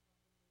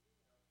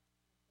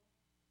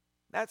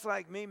 That's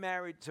like me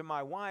married to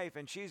my wife,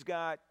 and she's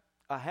got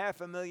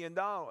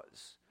 $500,000.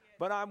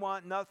 But I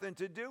want nothing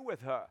to do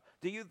with her.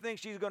 Do you think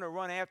she's going to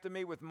run after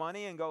me with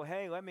money and go,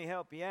 hey, let me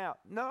help you out?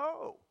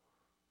 No.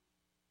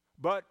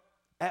 But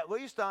at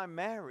least I'm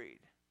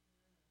married.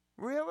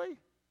 Really?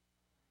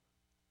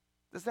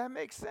 Does that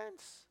make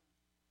sense?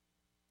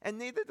 And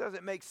neither does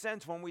it make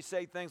sense when we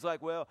say things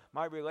like, well,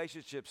 my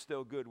relationship's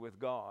still good with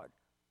God.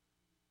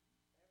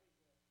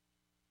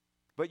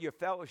 But your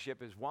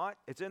fellowship is what?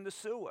 It's in the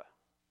sewer.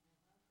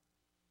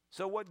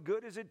 So what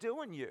good is it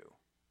doing you?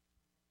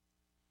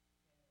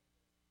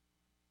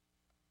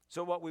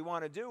 So what we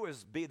want to do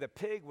is be the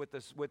pig with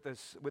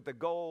the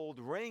gold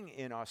ring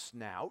in our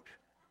snout.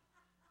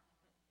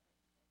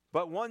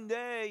 But one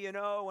day, you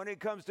know, when it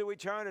comes to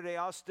eternity,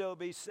 I'll still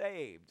be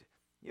saved.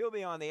 You'll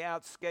be on the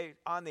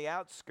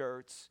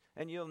outskirts,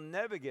 and you'll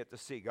never get to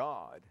see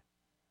God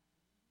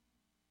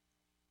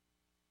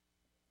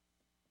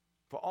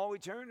for all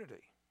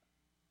eternity.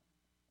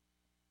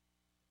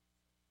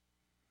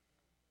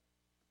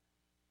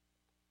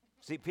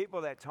 See,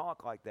 people that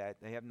talk like that,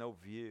 they have no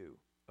view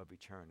of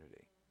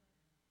eternity.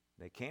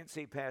 They can't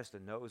see past the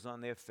nose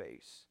on their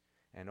face,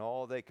 and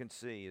all they can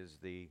see is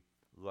the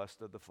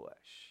lust of the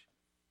flesh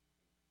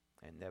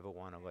and never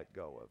want to let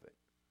go of it.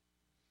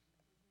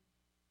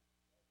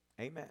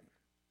 Amen.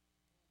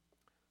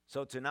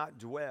 So to not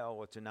dwell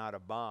or to not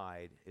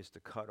abide is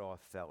to cut off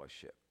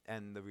fellowship.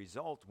 And the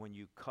result when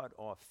you cut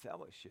off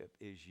fellowship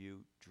is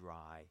you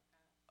dry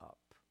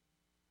up.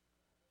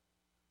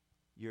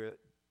 You're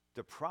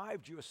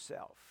deprived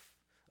yourself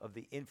of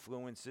the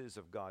influences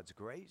of God's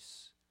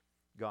grace,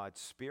 God's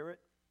Spirit,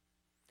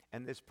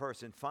 and this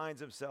person finds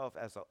himself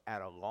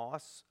at a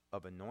loss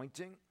of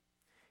anointing.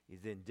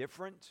 He's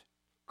indifferent,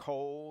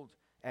 cold,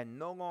 and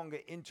no longer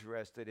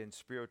interested in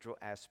spiritual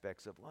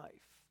aspects of life.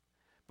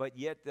 But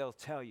yet they'll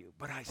tell you,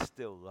 but I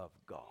still love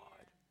God.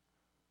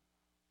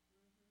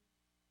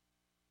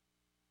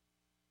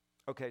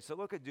 Okay, so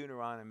look at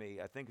Deuteronomy,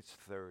 I think it's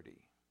 30.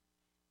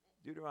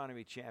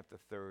 Deuteronomy chapter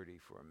 30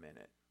 for a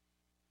minute.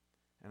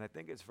 And I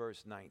think it's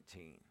verse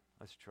 19.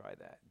 Let's try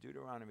that.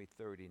 Deuteronomy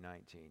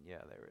 30:19.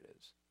 Yeah, there it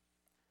is.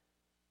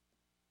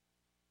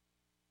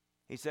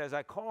 He says,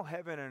 I call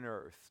heaven and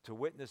earth to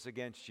witness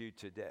against you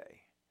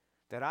today,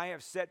 that I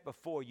have set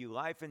before you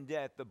life and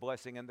death, the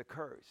blessing and the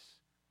curse.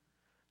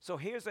 So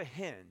here's a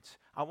hint.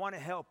 I want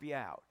to help you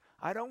out.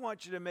 I don't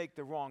want you to make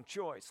the wrong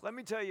choice. Let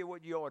me tell you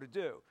what you ought to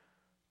do.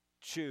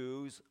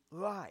 Choose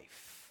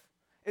life.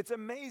 It's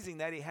amazing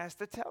that he has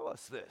to tell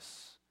us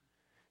this.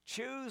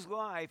 Choose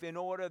life in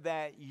order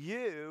that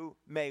you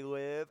may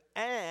live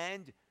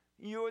and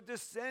your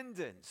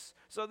descendants.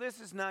 So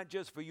this is not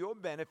just for your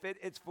benefit,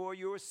 it's for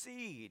your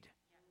seed.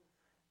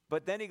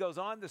 But then he goes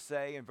on to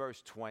say in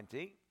verse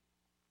 20,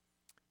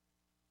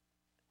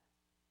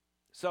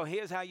 so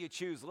here's how you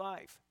choose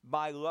life.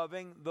 By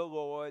loving the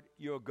Lord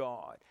your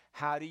God.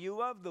 How do you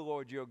love the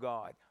Lord your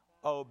God?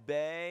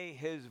 Obey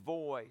his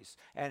voice.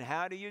 And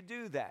how do you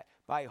do that?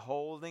 By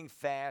holding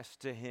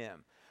fast to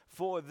him.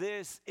 For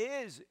this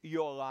is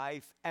your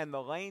life and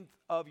the length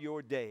of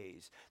your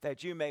days,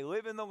 that you may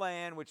live in the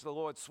land which the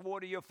Lord swore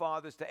to your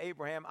fathers, to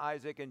Abraham,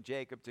 Isaac, and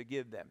Jacob, to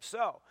give them.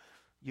 So,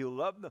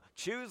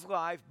 choose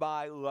life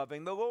by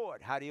loving the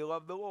Lord. How do you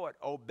love the Lord?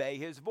 Obey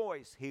his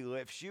voice. He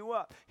lifts you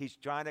up. He's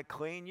trying to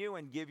clean you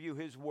and give you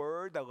his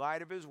word, the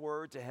light of his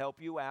word, to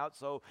help you out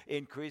so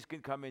increase can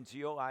come into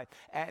your life.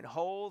 And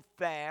hold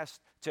fast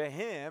to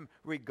him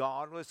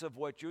regardless of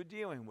what you're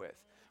dealing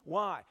with.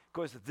 Why?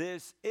 Because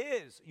this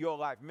is your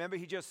life. Remember,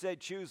 he just said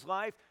choose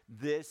life.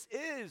 This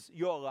is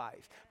your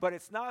life. But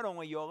it's not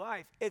only your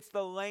life, it's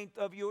the length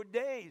of your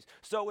days.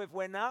 So if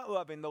we're not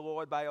loving the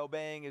Lord by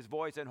obeying his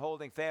voice and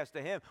holding fast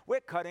to him, we're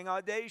cutting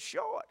our days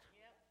short.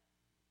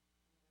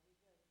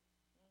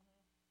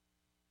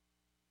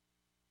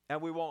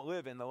 and we won't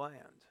live in the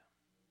land.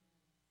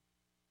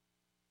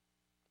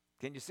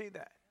 Can you see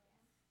that?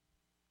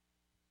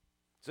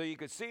 So you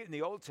could see it in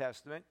the Old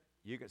Testament.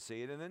 You could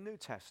see it in the New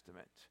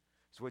Testament.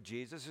 It's what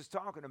Jesus is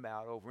talking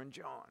about over in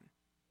John.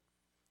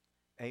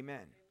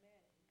 Amen.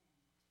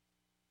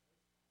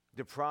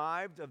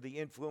 Deprived of the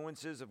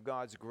influences of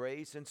God's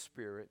grace and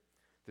Spirit,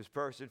 this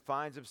person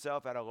finds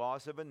himself at a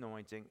loss of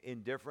anointing,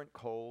 indifferent,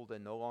 cold,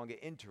 and no longer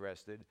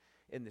interested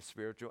in the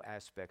spiritual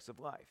aspects of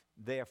life.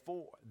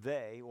 Therefore,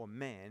 they, or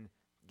men,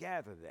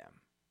 gather them.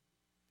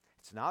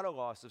 It's not a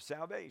loss of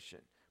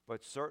salvation,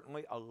 but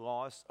certainly a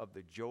loss of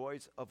the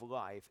joys of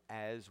life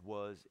as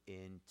was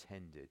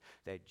intended.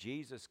 That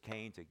Jesus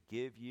came to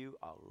give you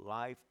a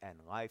life and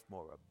life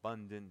more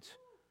abundant,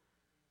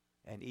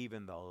 and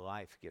even the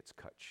life gets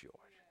cut short.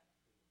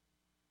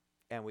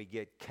 And we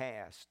get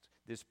cast,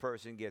 this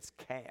person gets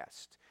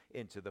cast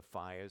into the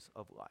fires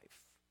of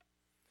life.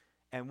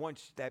 And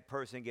once that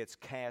person gets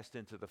cast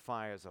into the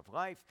fires of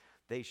life,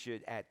 they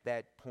should at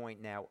that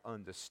point now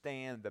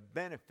understand the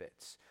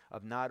benefits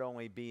of not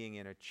only being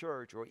in a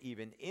church or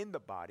even in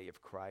the body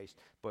of Christ,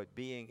 but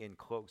being in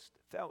close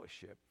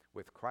fellowship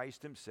with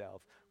Christ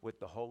himself, with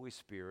the Holy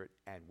Spirit,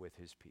 and with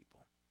his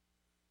people.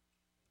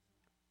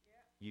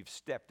 You've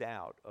stepped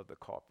out of the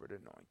corporate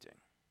anointing.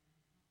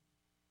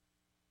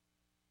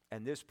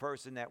 And this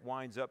person that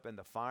winds up in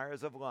the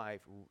fires of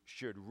life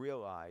should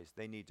realize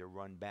they need to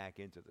run back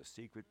into the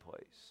secret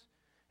place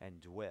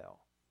and dwell.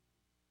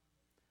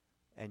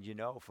 And you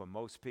know, for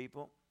most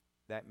people,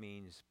 that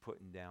means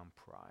putting down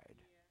pride.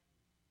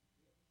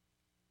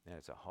 And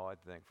it's a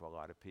hard thing for a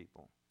lot of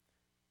people.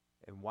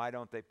 And why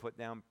don't they put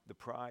down the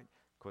pride?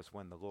 Because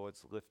when the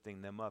Lord's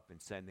lifting them up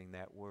and sending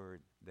that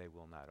word, they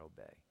will not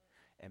obey.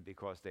 And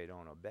because they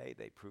don't obey,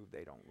 they prove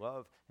they don't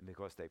love. And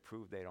because they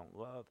prove they don't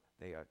love,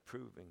 they are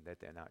proving that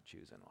they're not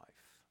choosing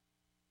life.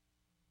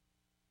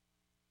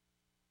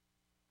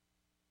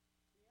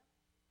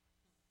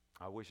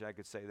 I wish I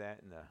could say that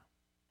in a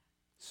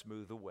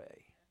smoother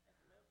way.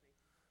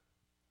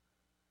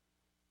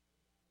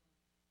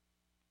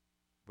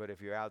 But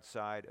if you're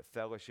outside of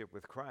fellowship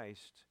with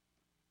Christ,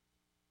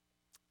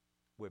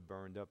 we're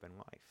burned up in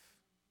life.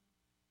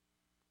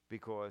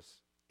 Because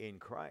in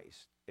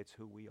Christ, it's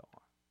who we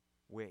are.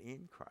 We're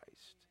in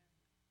Christ.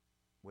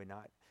 We're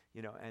not,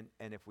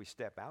 and if we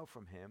step out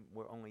from him,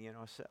 we're only in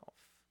ourselves.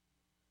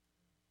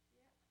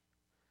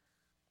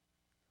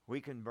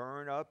 We can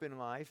burn up in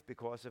life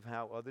because of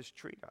how others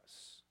treat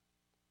us,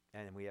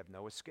 and we have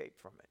no escape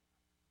from it.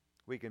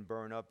 We can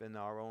burn up in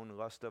our own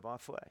lust of our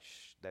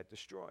flesh that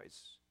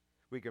destroys.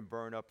 We can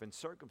burn up in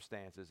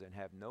circumstances and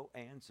have no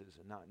answers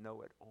and not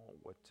know at all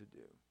what to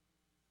do.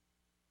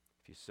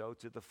 If you sow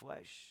to the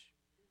flesh,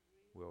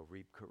 we'll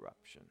reap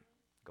corruption.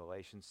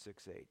 Galatians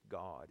 6:8,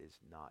 God is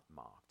not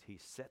mocked. He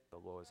set the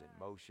laws in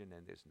motion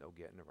and there's no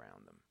getting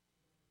around them.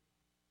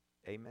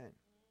 Amen.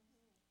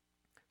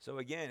 So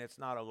again, it's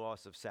not a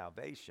loss of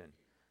salvation,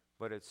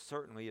 but it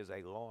certainly is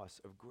a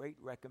loss of great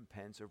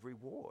recompense of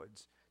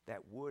rewards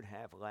that would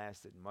have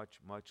lasted much,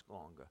 much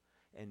longer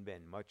and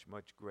been much,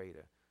 much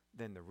greater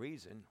than the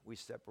reason we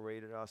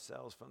separated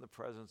ourselves from the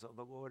presence of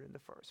the Lord in the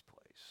first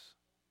place.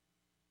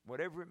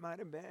 Whatever it might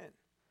have been.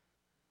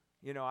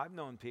 I've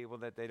known people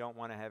that they don't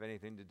want to have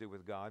anything to do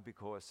with God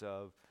because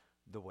of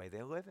the way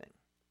they're living.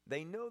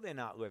 They know they're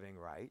not living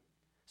right,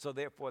 so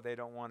therefore they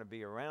don't want to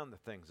be around the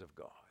things of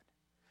God.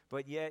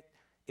 But yet,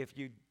 if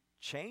you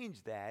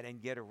change that and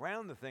get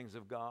around the things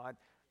of God,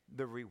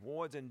 the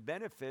rewards and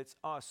benefits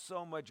are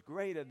so much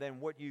greater than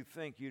what you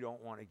think you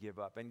don't want to give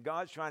up. And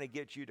God's trying to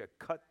get you to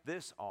cut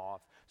this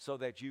off so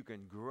that you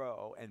can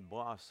grow and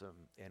blossom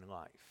in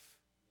life.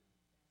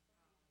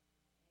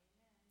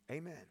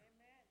 Amen.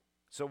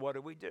 So what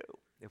do we do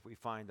if we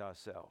find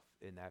ourselves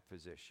in that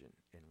position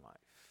in life?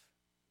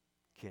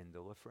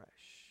 Kindle afresh.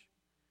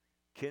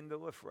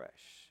 Kindle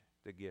afresh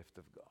the gift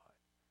of God.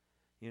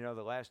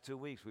 The last 2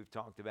 weeks we've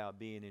talked about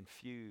being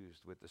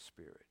infused with the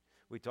Spirit.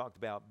 We talked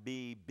about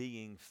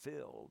being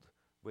filled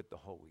with the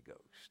Holy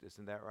Ghost.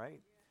 Isn't that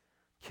right?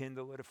 Yeah.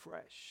 Kindle it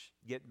afresh.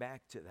 Get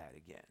back to that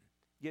again.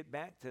 Get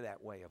back to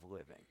that way of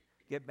living.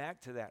 Get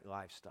back to that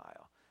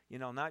lifestyle.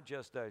 Not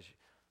just as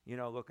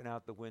looking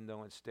out the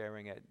window and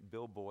staring at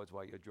billboards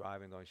while you're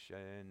driving, going,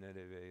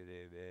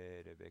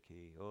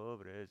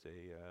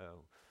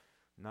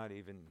 not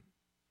even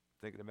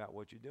thinking about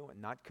what you're doing,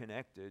 not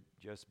connected,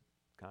 just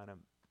kind of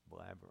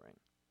blabbering.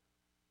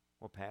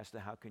 Well, Pastor,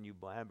 how can you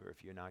blabber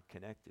if you're not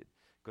connected?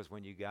 Because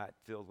when you got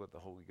filled with the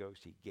Holy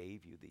Ghost, he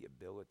gave you the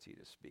ability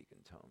to speak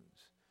in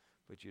tongues,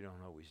 but you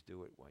don't always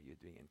do it while you're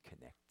being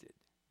connected.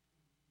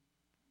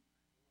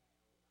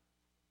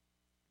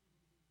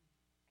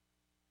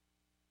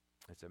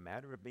 It's a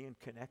matter of being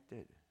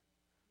connected,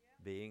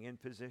 being in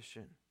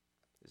position.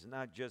 It's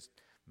not just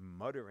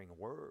muttering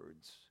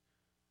words.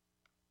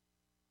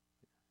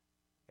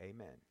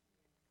 Amen.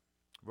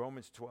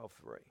 Romans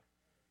 12:3.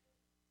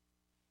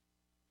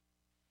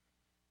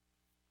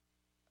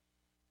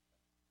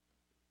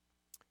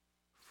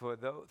 For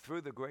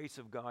through the grace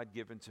of God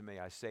given to me,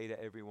 I say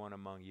to everyone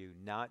among you,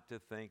 not to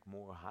think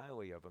more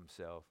highly of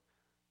himself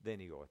than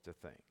he ought to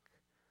think.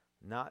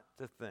 Not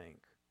to think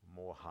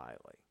more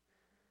highly.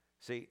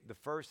 See, the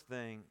first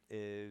thing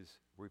is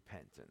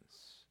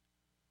repentance,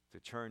 to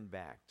turn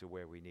back to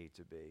where we need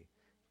to be.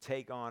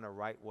 Take on a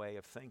right way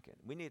of thinking.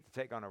 We need to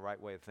take on a right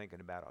way of thinking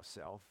about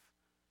ourselves.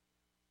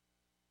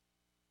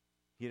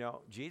 You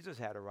know, Jesus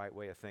had a right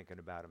way of thinking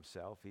about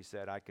himself. He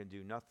said, I can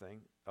do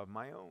nothing of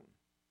my own.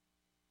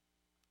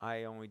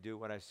 I only do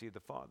what I see the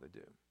Father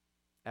do.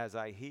 As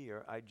I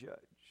hear, I judge.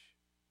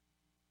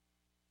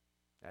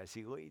 As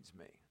he leads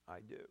me, I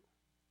do.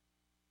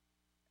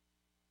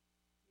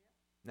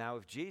 Now,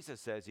 if Jesus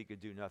says he could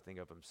do nothing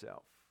of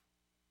himself.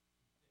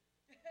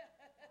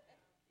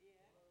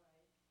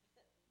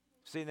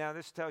 See, now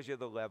this tells you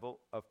the level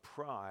of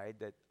pride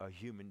that a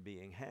human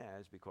being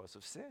has because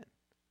of sin.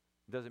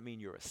 It doesn't mean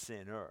you're a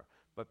sinner,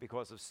 but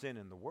because of sin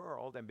in the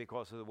world and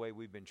because of the way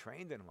we've been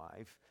trained in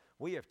life,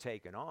 we have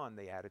taken on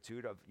the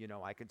attitude of, you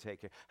know, I can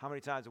take it. How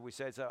many times have we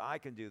said, so I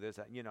can do this?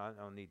 You know, I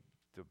don't need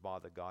to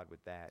bother God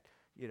with that.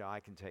 You know, I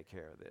can take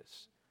care of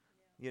this.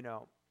 Yeah. You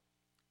know,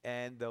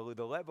 and the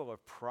level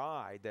of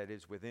pride that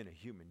is within a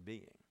human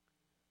being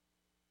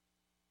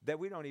that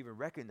we don't even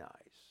recognize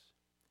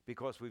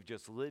because we've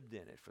just lived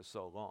in it for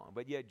so long.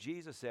 But yet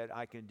Jesus said,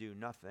 I can do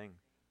nothing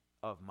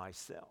of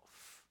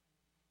myself.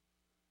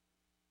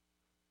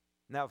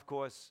 Now, of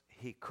course,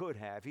 he could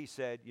have. He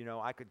said, you know,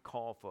 I could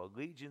call for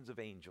legions of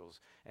angels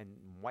and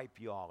wipe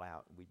you all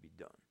out and we'd be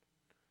done.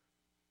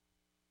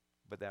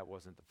 But that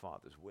wasn't the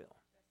Father's will.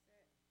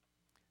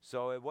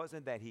 So it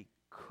wasn't that he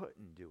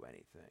couldn't do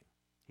anything.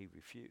 He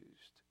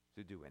refused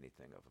to do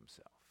anything of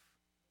himself.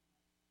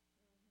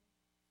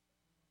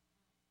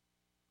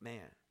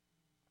 Man,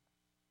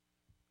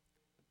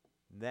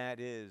 that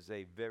is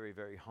a very,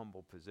 very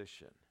humble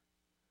position.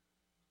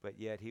 But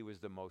yet he was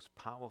the most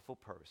powerful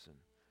person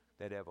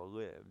that ever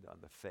lived on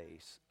the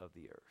face of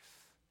the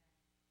earth.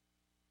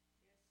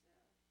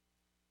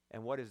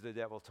 And what has the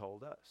devil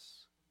told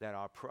us? That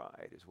our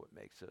pride is what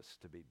makes us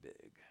to be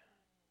big.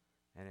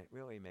 And it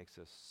really makes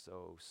us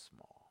so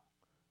small.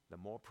 The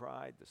more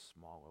pride, the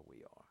smaller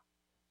we are.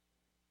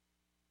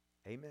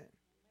 Amen.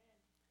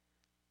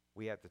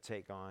 We have to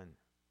take on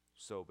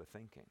sober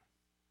thinking.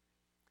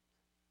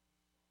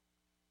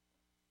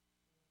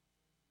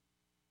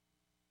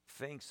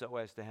 Think so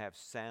as to have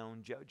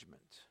sound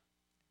judgment,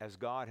 as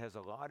God has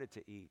allotted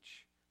to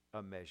each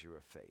a measure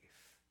of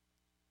faith.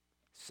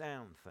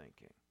 Sound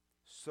thinking,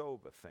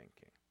 sober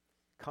thinking.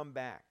 Come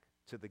back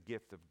to the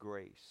gift of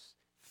grace,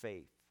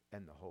 faith,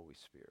 and the Holy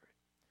Spirit.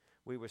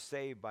 We were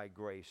saved by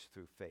grace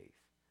through faith.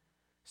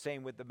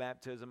 Same with the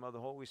baptism of the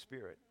Holy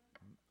Spirit,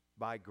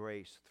 by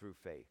grace through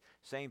faith.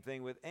 Same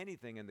thing with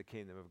anything in the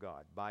kingdom of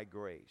God, by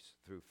grace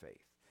through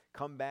faith.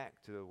 Come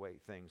back to the way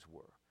things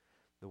were.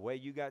 The way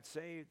you got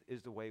saved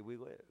is the way we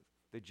live.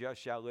 The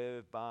just shall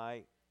live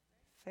by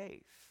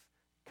faith,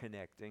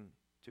 connecting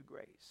to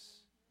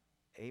grace.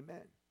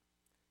 Amen.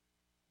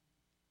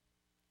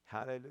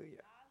 Hallelujah.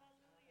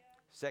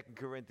 2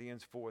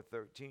 Corinthians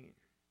 4:13.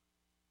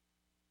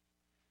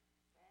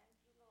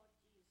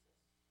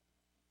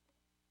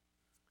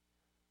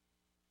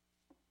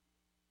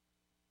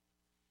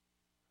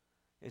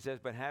 It says,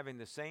 but having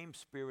the same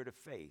spirit of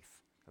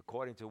faith,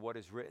 according to what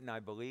is written, I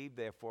believe,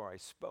 therefore I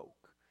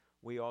spoke.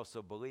 We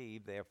also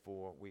believe,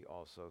 therefore we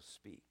also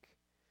speak.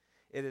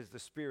 It is the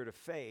spirit of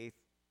faith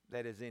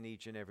that is in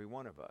each and every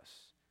one of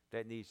us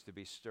that needs to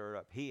be stirred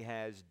up. He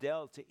has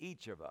dealt to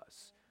each of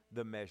us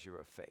the measure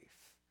of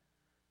faith.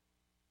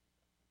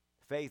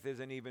 Faith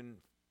isn't even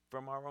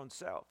from our own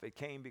self. It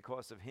came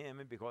because of him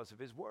and because of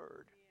his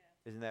word.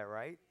 Yeah. Isn't that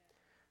right? Yeah.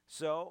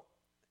 So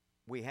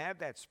we have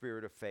that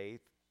spirit of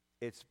faith.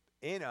 It's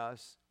in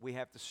us. We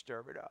have to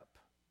stir it up.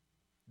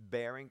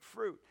 Bearing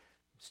fruit.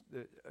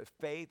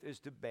 Faith is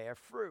to bear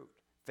fruit.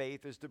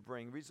 Faith is to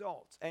bring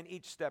results. And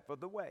each step of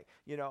the way.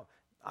 You know,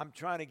 I'm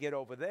trying to get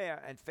over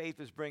there, and faith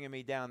is bringing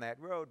me down that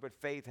road, but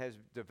faith has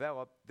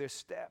developed this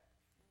step.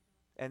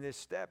 And this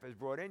step has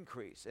brought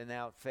increase. And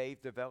now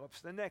faith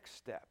develops the next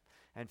step.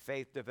 And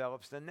faith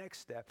develops the next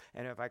step.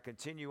 And if I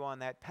continue on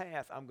that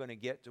path, I'm going to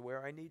get to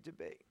where I need to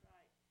be. Right.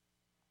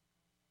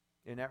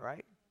 Isn't that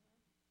right?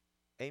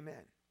 Mm-hmm.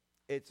 Amen.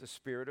 It's a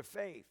spirit of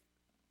faith,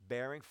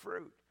 bearing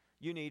fruit.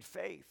 You need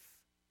faith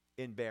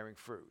in bearing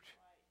fruit. Right.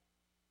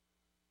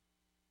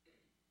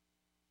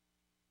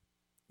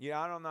 Yeah,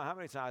 I don't know how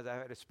many times I've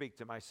had to speak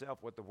to myself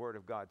what the Word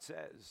of God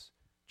says,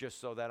 just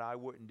so that I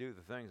wouldn't do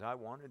the things I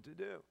wanted to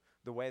do,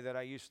 the way that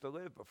I used to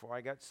live before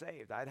I got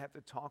saved. I'd have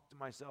to talk to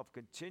myself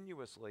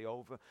continuously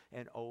over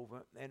and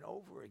over and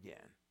over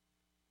again.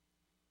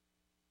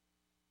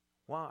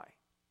 Why?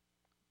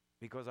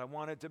 Because I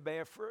wanted to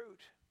bear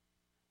fruit.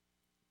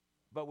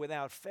 But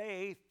without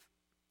faith,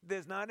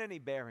 there's not any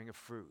bearing of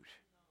fruit.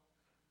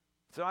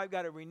 So I've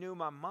got to renew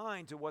my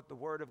mind to what the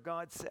Word of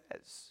God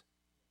says.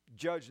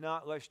 Judge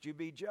not, lest you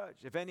be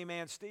judged. If any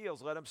man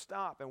steals, let him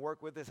stop and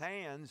work with his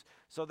hands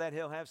so that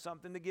he'll have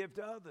something to give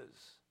to others.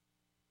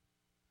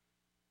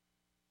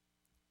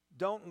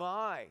 Don't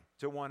lie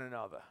to one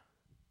another.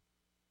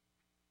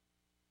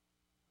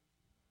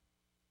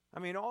 I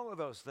mean, all of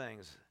those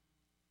things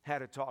how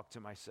to talk to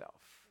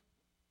myself,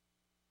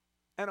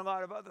 and a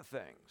lot of other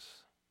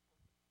things.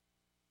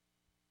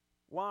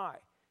 Why?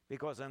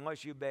 Because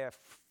unless you bear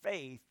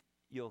faith,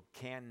 you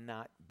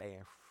cannot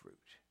bear fruit.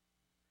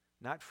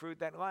 Not fruit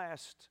that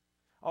lasts.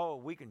 Oh,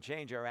 we can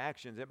change our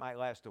actions. It might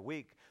last a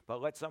week,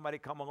 but let somebody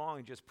come along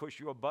and just push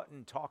your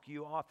button, talk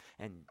you off,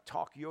 and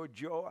talk your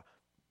jaw.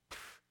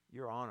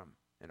 You're on them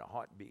in a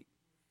heartbeat,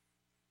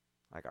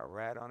 like a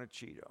rat on a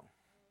Cheeto.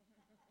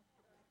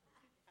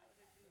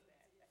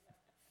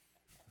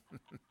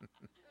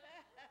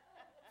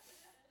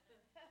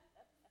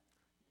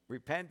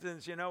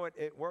 Repentance,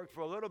 it worked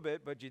for a little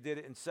bit, but you did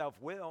it in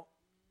self-will.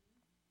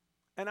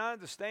 And I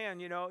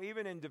understand,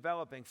 even in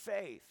developing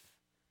faith,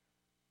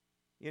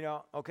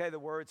 okay, the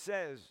word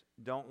says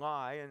don't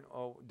lie and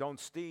don't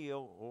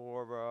steal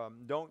or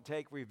don't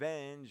take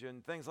revenge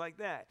and things like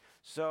that.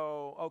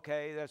 So,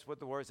 okay, that's what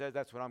the word says.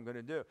 That's what I'm going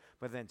to do.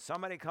 But then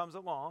somebody comes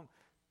along,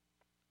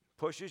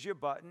 pushes your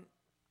button,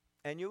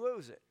 and you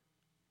lose it.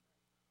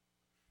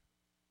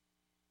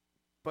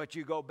 But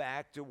you go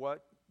back to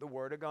what the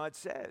Word of God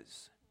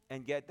says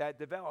and get that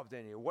developed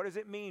in you. What does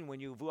it mean when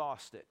you've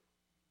lost it?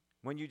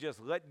 When you just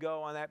let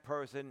go on that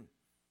person,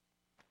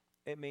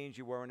 it means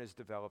you weren't as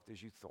developed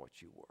as you thought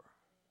you were.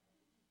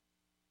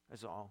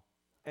 That's all.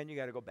 And you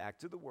got to go back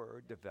to the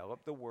Word,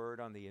 develop the Word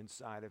on the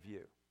inside of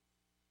you.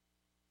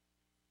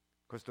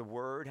 Because the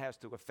Word has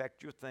to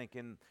affect your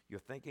thinking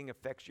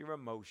affects your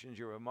emotions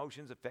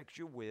affects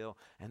your will,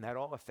 and that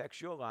all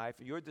affects your life,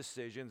 your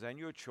decisions, and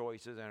your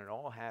choices, and it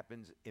all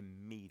happens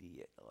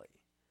immediately.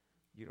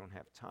 You don't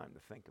have time to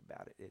think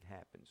about it. It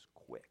happens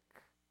quick.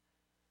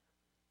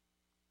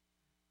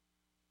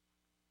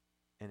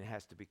 And it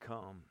has to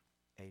become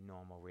a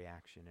normal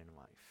reaction in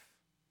life.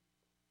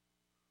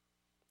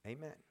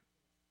 Amen.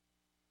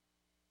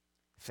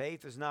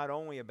 Faith is not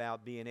only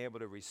about being able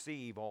to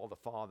receive all the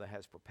Father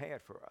has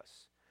prepared for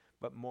us,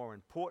 but more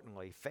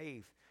importantly,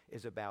 faith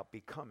is about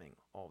becoming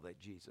all that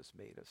Jesus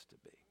made us to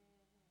be.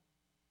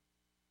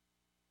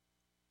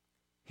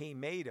 He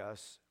made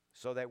us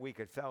so that we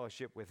could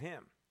fellowship with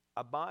Him,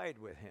 abide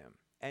with Him,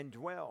 and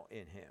dwell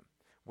in Him.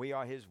 We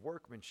are His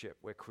workmanship.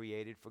 We're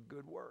created for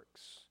good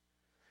works.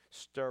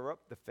 Stir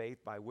up the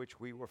faith by which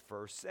we were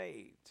first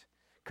saved.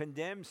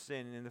 Condemn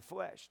sin in the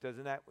flesh.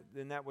 Isn't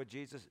that what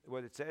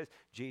it says?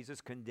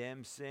 Jesus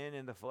condemns sin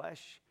in the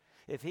flesh.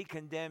 If He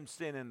condemns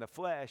sin in the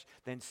flesh,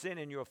 then sin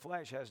in your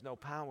flesh has no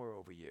power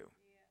over you.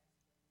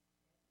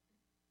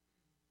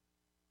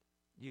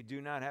 You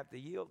do not have to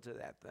yield to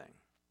that thing.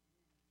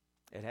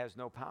 It has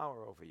no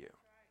power over you.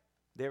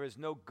 There is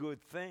no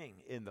good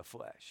thing in the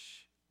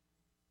flesh.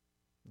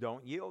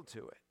 Don't yield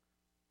to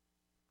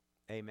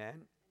it.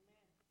 Amen?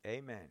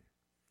 Amen.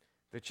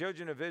 The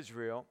children of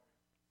Israel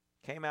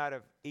came out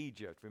of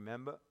Egypt,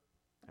 remember?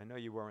 I know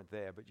you weren't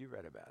there, but you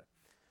read about it.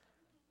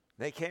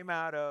 They came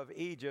out of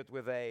Egypt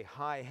with a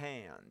high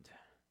hand.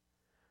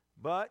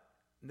 But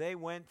they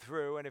went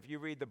through, and if you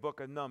read the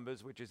book of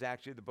Numbers, which is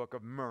actually the book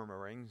of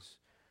murmurings,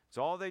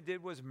 so all they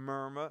did was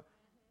murmur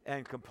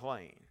and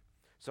complain.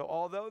 So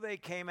although they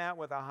came out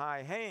with a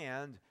high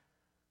hand,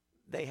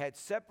 they had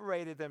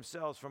separated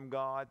themselves from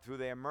God through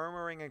their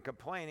murmuring and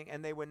complaining,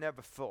 and they were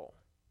never full,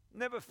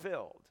 never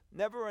filled,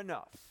 never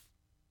enough.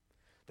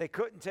 They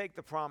couldn't take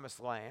the promised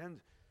land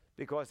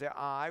because their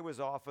eye was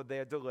off of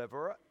their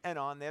deliverer and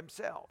on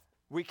themselves.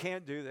 We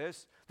can't do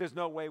this. There's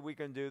no way we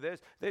can do this.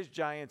 There's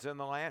giants in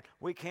the land.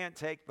 We can't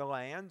take the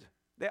land.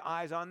 Their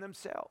eyes on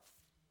themselves.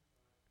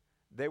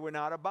 They were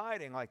not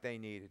abiding like they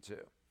needed to.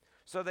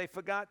 So they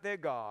forgot their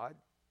God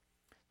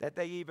that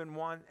they even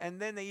want, and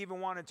then they even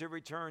wanted to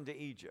return to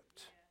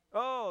Egypt.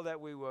 Oh,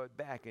 that we were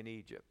back in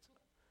Egypt.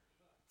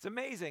 It's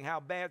amazing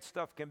how bad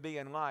stuff can be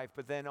in life,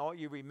 but then all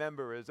you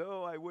remember is,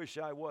 oh, I wish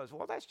I was.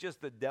 Well, that's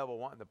just the devil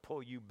wanting to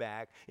pull you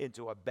back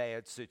into a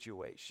bad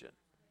situation.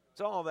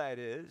 That's all that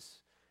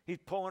is. He's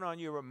pulling on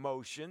your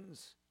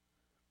emotions.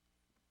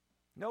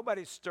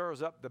 Nobody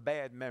stirs up the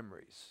bad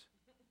memories.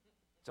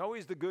 It's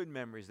always the good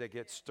memories that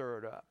get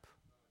stirred up.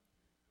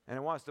 And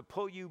it wants to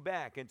pull you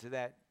back into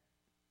that.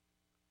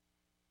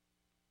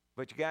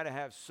 But you got to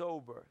have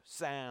sober,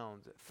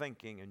 sound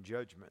thinking and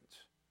judgment.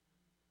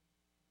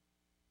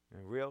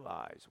 And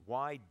realize,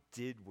 why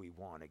did we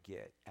want to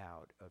get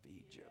out of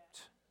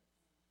Egypt?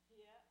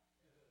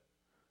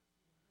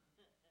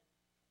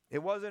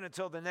 It wasn't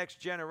until the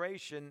next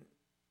generation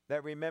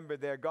that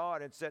remembered their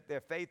God and set their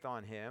faith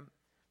on Him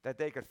that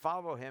they could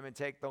follow Him and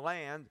take the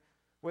land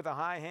with a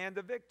high hand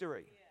of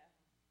victory.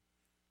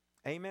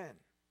 Yeah. Amen.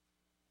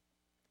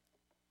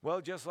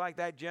 Well, just like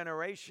that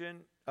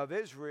generation of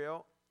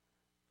Israel,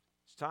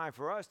 it's time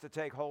for us to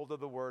take hold of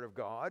the Word of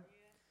God,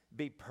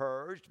 be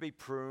purged, be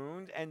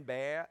pruned, and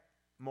bear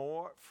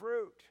more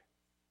fruit.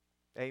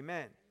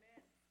 Amen.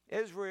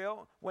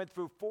 Israel went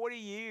through 40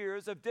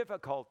 years of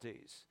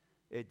difficulties.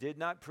 It did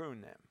not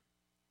prune them.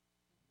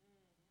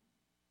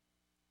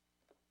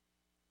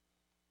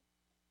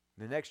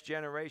 The next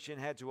generation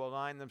had to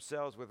align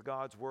themselves with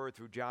God's word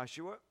through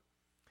Joshua.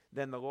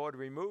 Then the Lord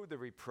removed the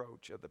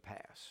reproach of the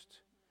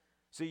past.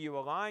 So you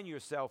align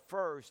yourself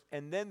first,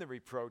 and then the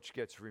reproach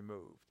gets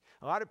removed.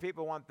 A lot of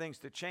people want things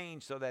to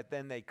change so that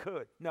then they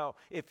could. No,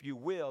 if you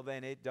will,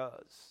 then it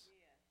does.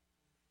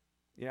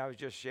 You know, I was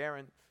just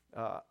sharing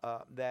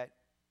that,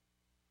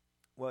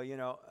 well, you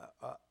know,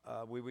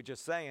 we were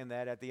just saying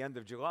that at the end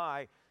of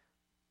July,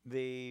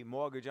 the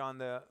mortgage on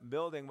the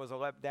building was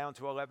down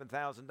to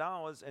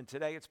 $11,000, and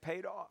today it's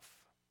paid off.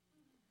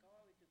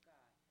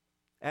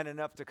 And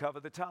enough to cover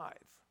the tithe.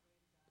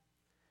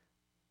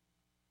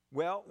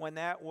 Well, when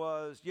that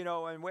was, you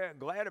know, and we're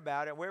glad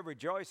about it, we're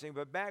rejoicing,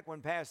 but back when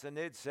Pastor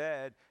Nid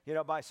said, you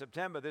know, by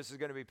September this is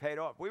going to be paid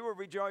off, we were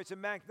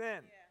rejoicing back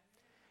then.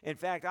 Yeah. In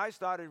fact, I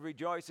started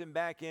rejoicing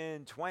back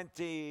in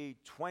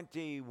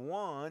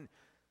 2021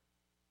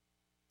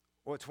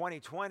 or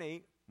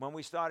 2020 when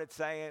we started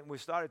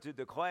to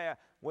declare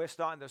we're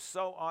starting to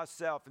sow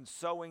ourselves and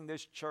sowing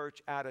this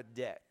church out of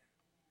debt.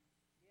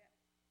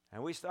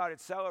 And we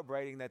started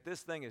celebrating that this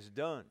thing is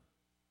done.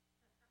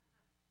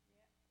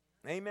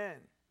 Yeah. Amen.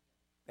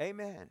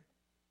 Amen.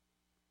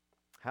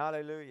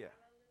 Hallelujah.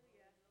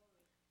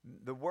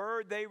 The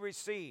word they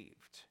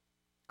received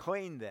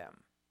cleaned them,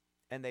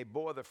 and they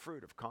bore the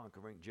fruit of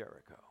conquering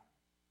Jericho.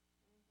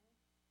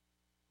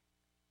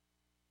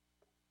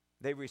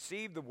 They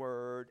received the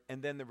word,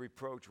 and then the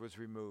reproach was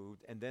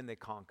removed, and then they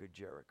conquered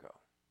Jericho.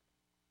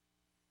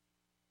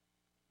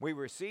 We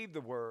received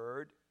the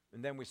word,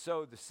 and then we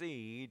sowed the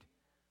seed,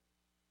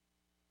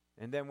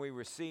 and then we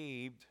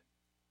received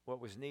what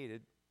was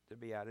needed to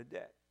be out of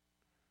debt.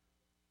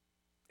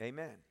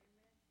 Amen.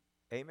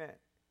 Amen.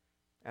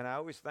 And I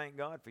always thank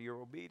God for your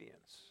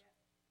obedience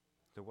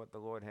to what the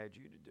Lord had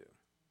you to do.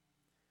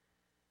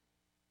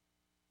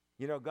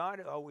 You know, God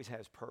always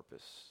has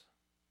purpose,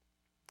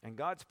 and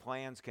God's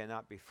plans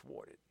cannot be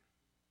thwarted.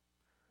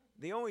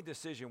 The only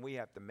decision we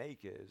have to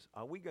make is,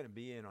 are we going to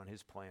be in on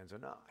his plans or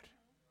not?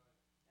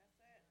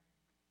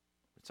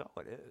 That's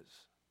all it is.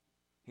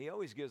 He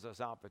always gives us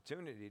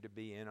opportunity to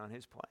be in on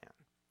his plan.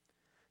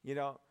 You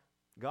know,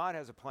 God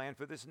has a plan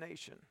for this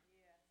nation.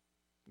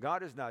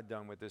 God is not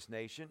done with this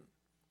nation.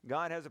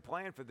 God has a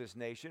plan for this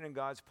nation, and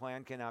God's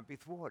plan cannot be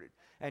thwarted.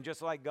 And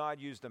just like God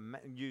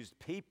used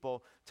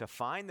people to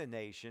find the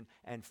nation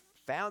and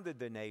founded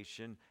the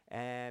nation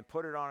and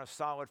put it on a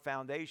solid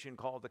foundation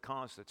called the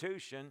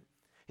Constitution,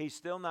 he's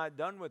still not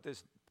done with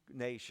this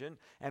nation.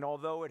 And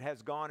although it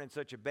has gone in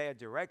such a bad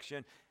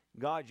direction,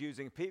 God's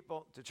using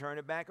people to turn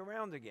it back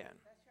around again.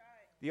 That's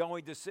right. The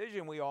only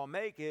decision we all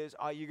make is,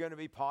 are you going to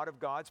be part of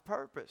God's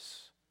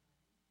purpose?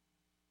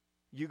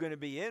 You going to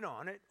be in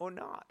on it or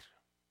not?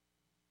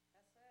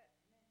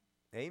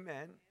 That's it. Amen.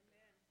 Amen.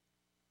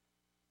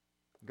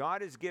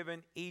 God has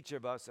given each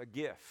of us a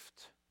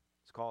gift.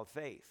 It's called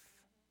faith.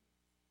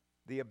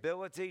 The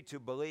ability to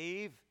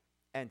believe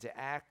and to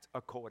act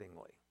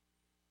accordingly.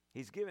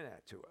 He's given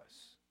that to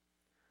us.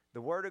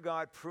 The Word of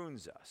God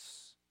prunes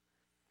us.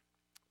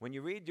 When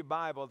you read your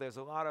Bible, there's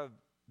a lot of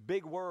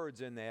big words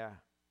in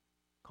there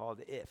called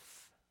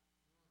if.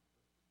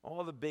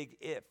 All the big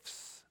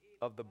ifs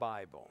of the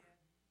Bible.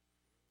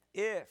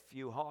 If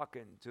you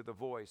hearken to the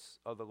voice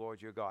of the Lord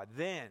your God,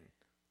 then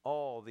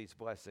all these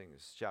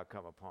blessings shall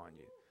come upon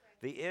you.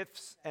 The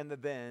ifs and the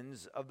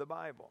thens of the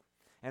Bible.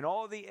 And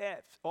all the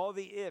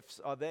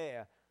ifs are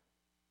there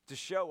to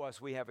show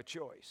us we have a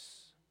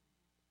choice.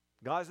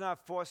 God's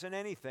not forcing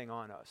anything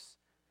on us.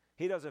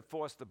 He doesn't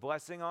force the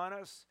blessing on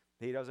us.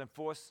 He doesn't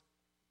force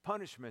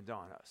punishment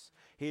on us.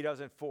 He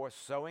doesn't force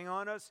sowing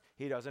on us.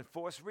 He doesn't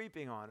force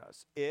reaping on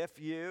us. If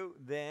you,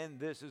 then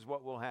this is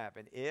what will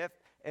happen. If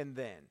and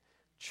then.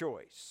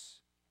 Choice.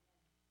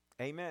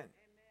 Amen.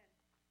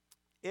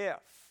 Amen.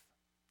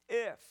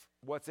 If.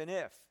 What's an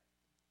if?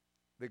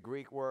 The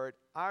Greek word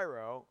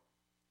airo,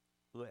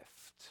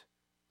 lift.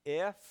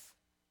 If,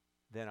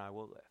 then I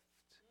will lift.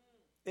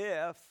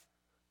 If,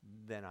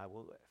 then I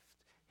will lift.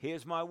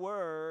 Here's my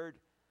word.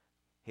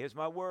 Here's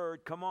my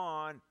word. Come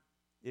on.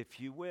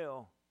 If you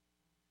will,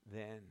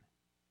 then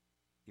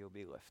you'll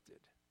be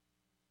lifted.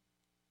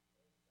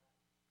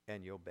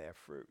 And you'll bear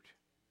fruit.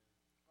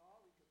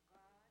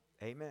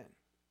 Amen.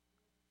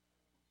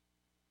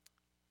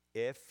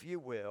 If you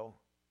will,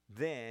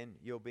 then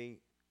you'll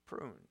be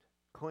pruned,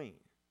 clean,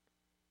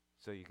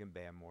 so you can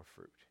bear more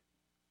fruit.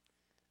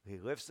 He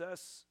lifts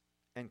us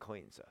and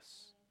cleans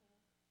us.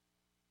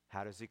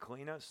 How does he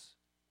clean us?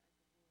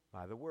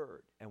 By the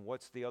word. And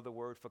what's the other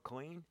word for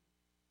clean?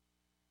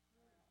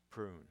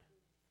 Prune.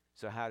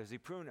 So how does he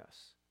prune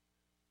us?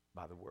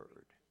 By the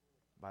word.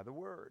 By the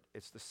word.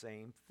 It's the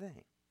same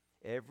thing.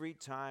 Every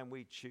time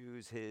we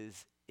choose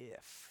his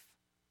if,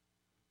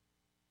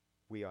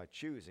 we are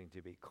choosing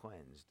to be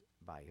cleansed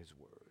by his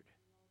word.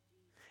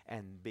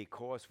 And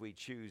because we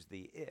choose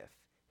the if,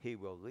 he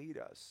will lead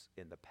us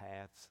in the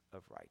paths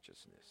of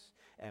righteousness.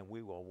 And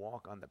we will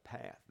walk on the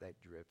path that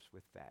drips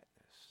with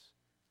fatness.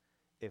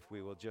 If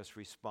we will just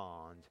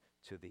respond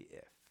to the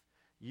if.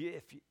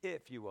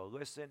 If you will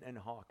listen and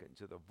hearken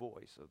to the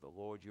voice of the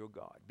Lord your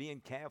God,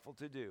 being careful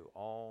to do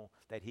all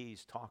that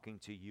he's talking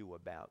to you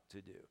about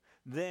to do,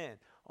 then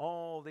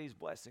all these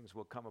blessings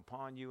will come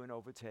upon you and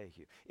overtake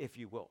you, if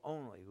you will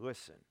only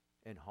listen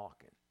and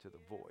hearken to the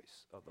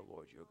voice of the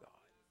Lord your God.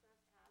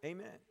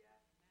 Amen.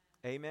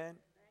 Amen.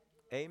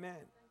 Amen.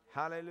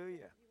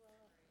 Hallelujah.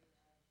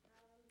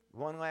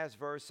 One last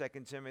verse,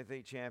 2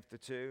 Timothy chapter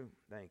 2.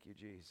 Thank you,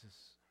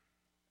 Jesus.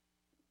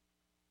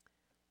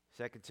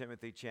 2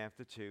 Timothy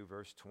chapter 2,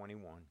 verse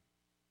 21.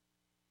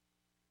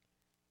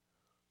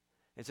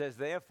 It says,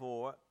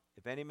 therefore,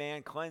 if any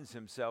man cleanse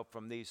himself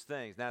from these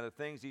things. Now, the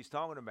things he's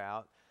talking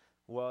about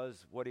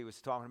was what he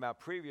was talking about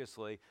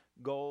previously,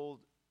 gold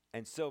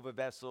and silver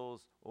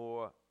vessels,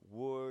 or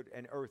wood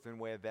and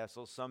earthenware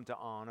vessels, some to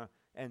honor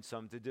and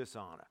some to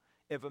dishonor.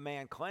 If a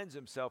man cleanse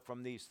himself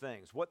from these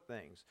things, what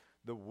things?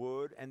 The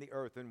wood and the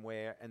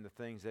earthenware and the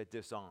things that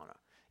dishonor.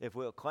 If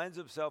we'll cleanse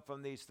himself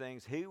from these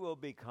things, he will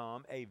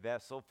become a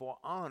vessel for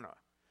honor,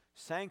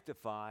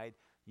 sanctified,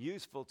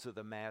 useful to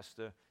the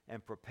master,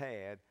 and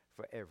prepared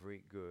for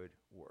every good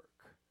work.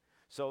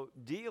 So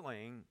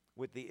dealing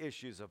with the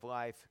issues of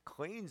life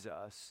cleans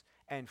us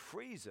and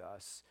frees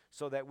us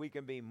so that we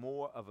can be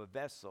more of a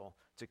vessel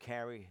to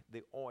carry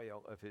the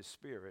oil of his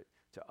Spirit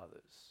to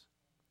others.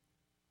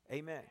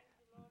 Amen.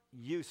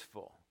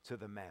 Useful to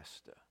the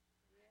master.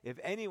 If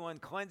anyone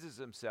cleanses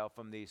himself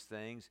from these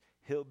things,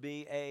 he'll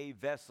be a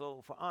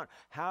vessel for honor.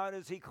 How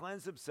does he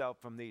cleanse himself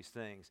from these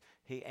things?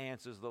 He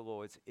answers the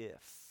Lord's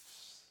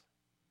ifs.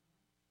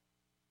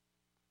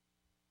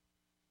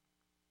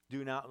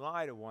 Do not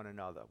lie to one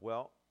another.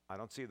 Well, I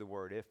don't see the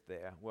word if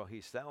there. Well,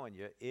 he's telling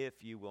you,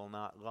 if you will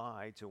not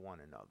lie to one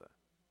another.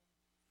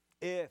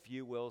 If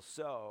you will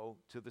sow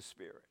to the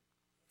Spirit.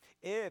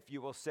 If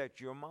you will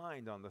set your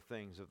mind on the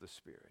things of the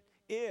Spirit.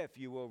 If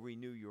you will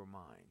renew your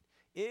mind.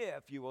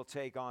 If you will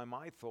take on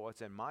my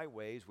thoughts and my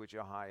ways, which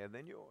are higher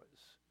than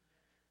yours.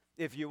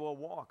 If you will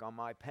walk on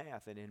my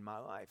path and in my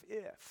life.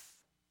 If.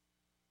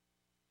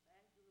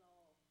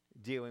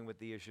 Dealing with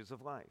the issues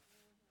of life.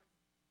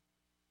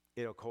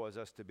 It'll cause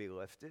us to be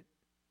lifted,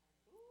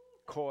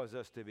 cause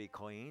us to be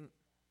clean,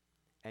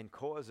 and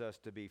cause us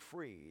to be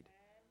freed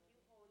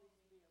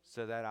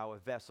so that our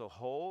vessel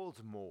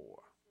holds more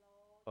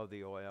of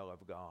the oil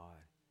of God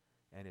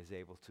and is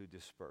able to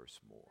disperse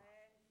more.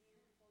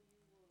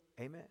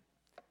 Amen.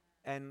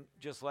 And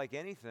just like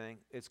anything,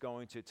 it's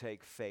going to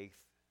take faith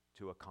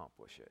to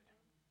accomplish it.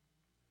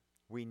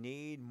 We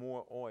need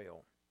more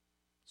oil,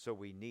 so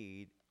we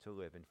need to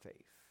live in faith.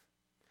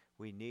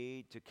 We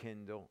need to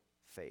kindle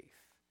faith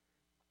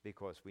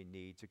because we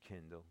need to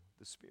kindle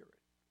the Spirit.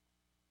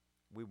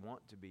 We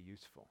want to be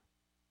useful,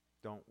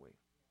 don't we?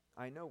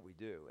 I know we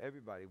do.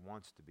 Everybody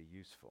wants to be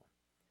useful.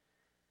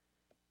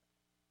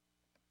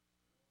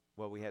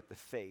 Well, we have to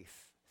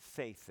faith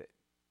it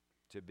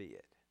to be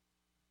it.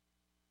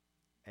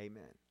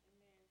 Amen.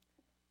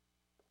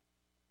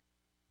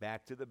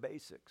 Back to the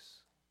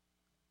basics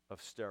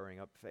of stirring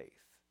up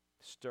faith,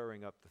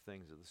 stirring up the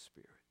things of the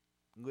Spirit,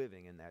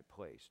 living in that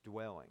place,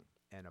 dwelling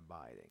and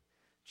abiding,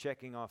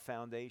 checking our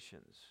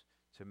foundations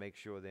to make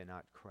sure they're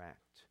not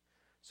cracked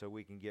so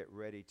we can get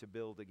ready to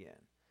build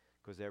again,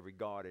 because every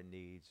garden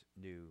needs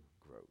new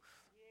growth.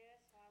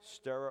 Yes,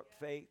 stir up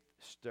faith,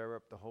 stir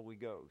up the Holy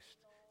Ghost,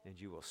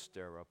 and you will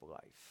stir up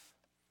life.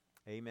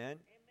 Amen?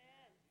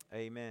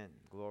 Amen. Amen.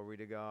 Glory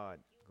to God.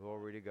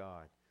 Glory to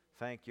God.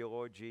 Thank you,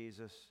 Lord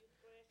Jesus.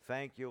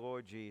 Thank you,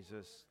 Lord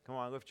Jesus. Come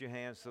on, lift your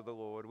hands to the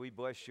Lord. We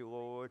bless you,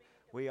 Lord.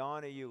 We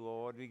honor you,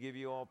 Lord. We give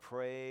you all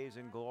praise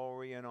and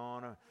glory and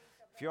honor.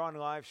 If you're on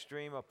live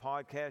stream or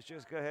podcast,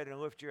 just go ahead and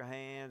lift your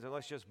hands and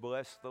let's just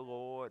bless the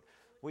Lord.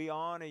 We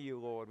honor you,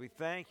 Lord. We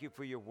thank you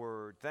for your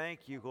word.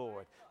 Thank you,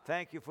 Lord.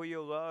 Thank you for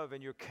your love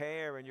and your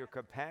care and your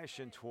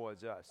compassion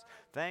towards us.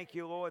 Thank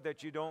you, Lord,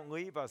 that you don't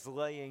leave us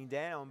laying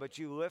down, but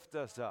you lift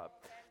us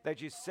up,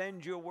 that you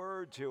send your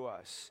word to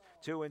us,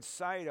 to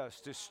incite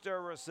us, to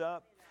stir us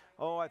up.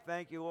 Oh, I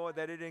thank you, Lord,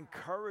 that it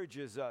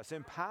encourages us,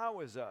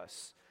 empowers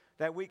us,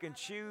 that we can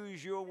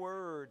choose your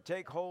word,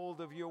 take hold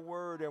of your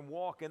word, and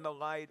walk in the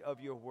light of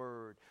your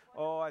word.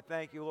 Oh, I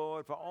thank you,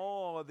 Lord, for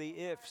all of the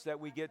ifs that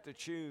we get to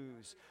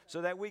choose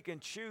so that we can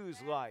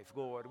choose life,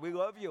 Lord. We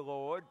love you,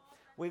 Lord.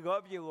 We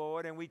love you,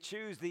 Lord, and we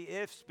choose the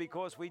ifs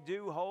because we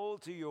do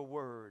hold to your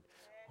word.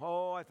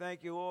 Oh, I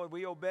thank you, Lord.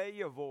 We obey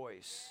your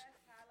voice,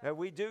 that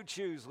we do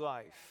choose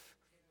life.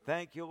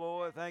 Thank you,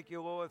 Lord. Thank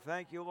you, Lord.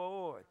 Thank you,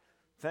 Lord.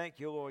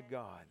 Thank you, Lord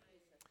God.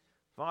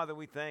 Father,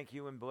 we thank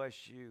you and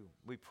bless you.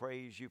 We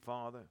praise you,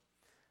 Father,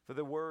 for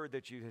the word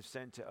that you have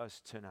sent to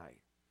us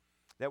tonight.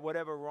 That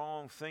whatever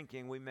wrong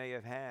thinking we may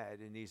have had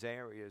in these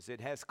areas,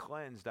 it has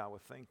cleansed our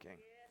thinking.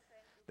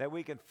 That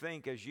we can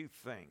think as you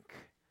think.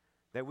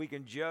 That we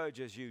can judge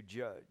as you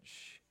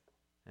judge.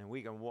 And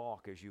we can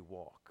walk as you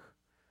walk.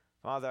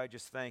 Father, I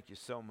just thank you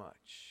so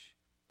much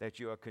that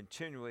you are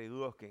continually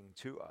looking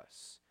to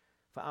us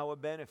for our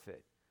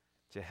benefit,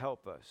 to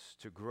help us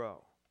to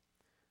grow.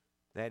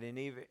 That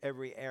in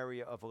every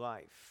area of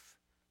life,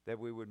 that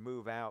we would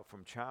move out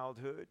from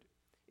childhood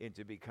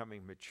into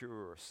becoming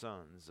mature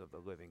sons of the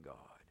living God.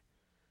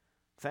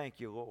 Thank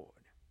you, Lord,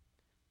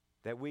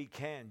 that we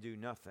can do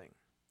nothing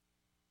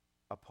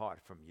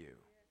apart from you.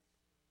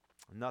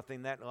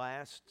 Nothing that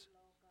lasts,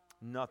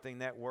 nothing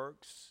that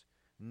works,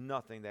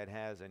 nothing that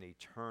has an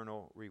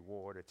eternal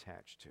reward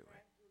attached to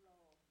it.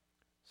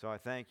 So I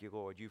thank you,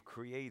 Lord. You've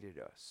created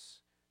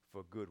us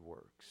for good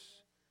works.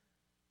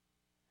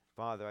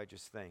 Father, I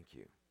just thank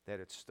you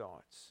that it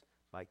starts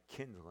by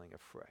kindling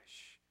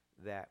afresh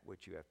that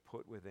which you have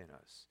put within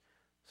us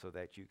so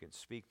that you can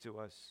speak to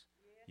us,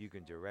 you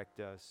can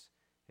direct us,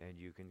 and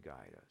you can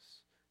guide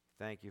us.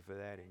 Thank you for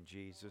that in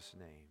Jesus'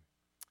 name.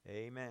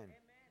 Amen.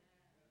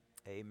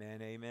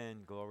 Amen.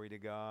 Amen. Glory to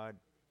God.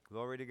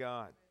 Glory to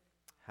God.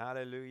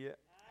 Hallelujah.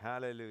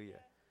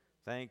 Hallelujah.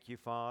 Thank you,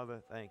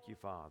 Father. Thank you,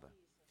 Father.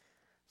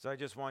 So I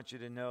just want you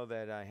to know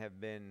that I have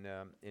been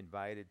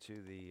invited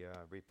to the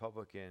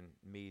Republican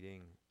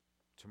meeting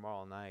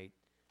tomorrow night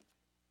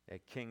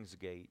at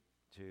Kingsgate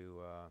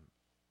to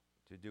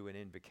do an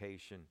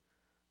invocation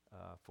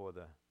for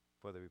the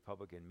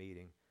Republican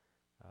meeting.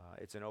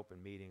 It's an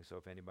open meeting, so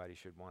if anybody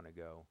should want to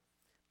go,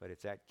 but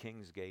it's at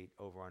Kingsgate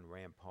over on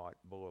Rampart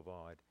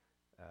Boulevard,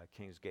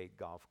 Kingsgate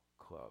Golf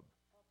Club,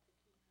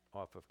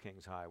 off of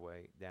Kings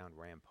Highway down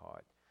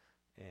Rampart,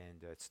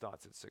 and it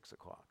starts at 6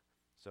 o'clock.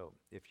 So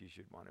if you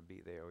should want to be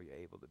there or you're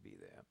able to be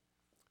there,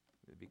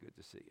 it'd be good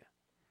to see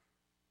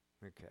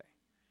you. Okay.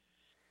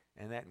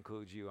 And that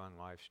includes you on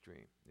live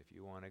stream. If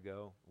you want to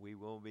go, we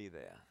will be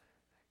there.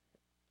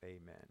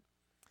 Amen.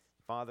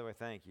 Father, I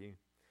thank you.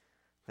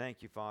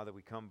 Thank you, Father.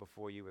 We come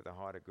before you with a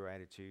heart of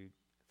gratitude,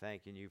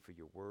 thanking you for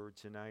your word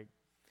tonight,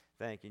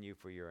 thanking you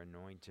for your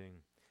anointing,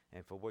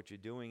 and for what you're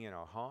doing in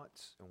our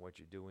hearts and what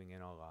you're doing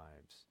in our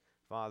lives.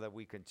 Father,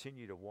 we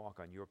continue to walk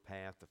on your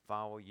path to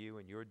follow you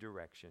in your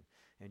direction,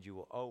 and you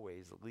will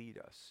always lead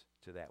us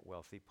to that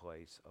wealthy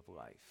place of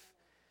life.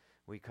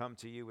 We come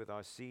to you with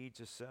our seed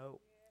to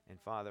sow, and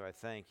Father, I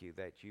thank you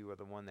that you are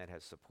the one that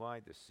has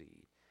supplied the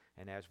seed.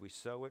 And as we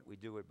sow it, we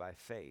do it by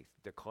faith,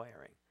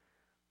 declaring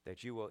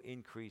that you will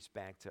increase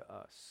back to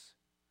us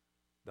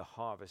the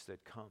harvest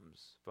that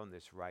comes from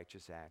this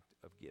righteous act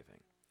of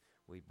giving.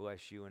 We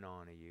bless you and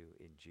honor you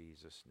in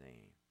Jesus'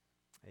 name.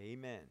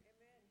 Amen.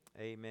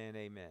 Amen,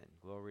 amen.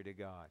 Glory to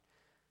God.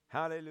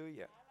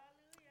 Hallelujah.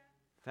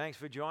 Thanks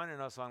for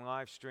joining us on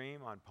live stream,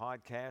 on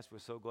podcast. We're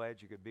so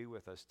glad you could be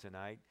with us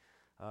tonight.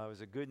 It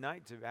was a good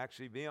night to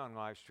actually be on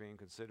live stream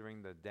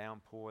considering the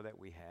downpour that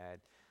we had,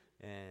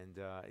 and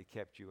it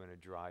kept you in a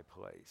dry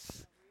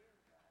place.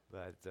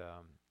 But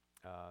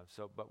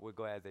we're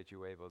glad that you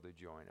were able to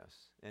join us.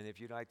 And if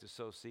you'd like to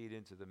sow seed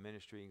into the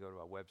ministry, you can go to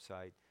our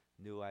website,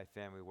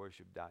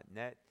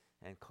 newlifefamilyworship.net,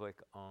 and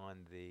click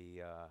on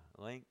the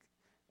link.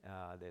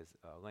 There's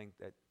a link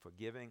for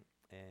giving,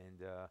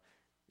 and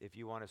if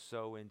you want to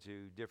sow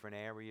into different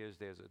areas,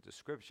 there's a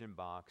description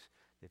box.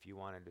 If you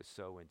wanted to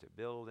sow into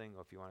building,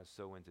 or if you want to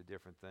sow into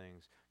different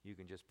things, you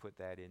can just put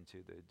that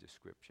into the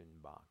description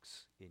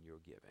box in your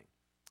giving.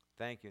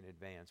 Thank you in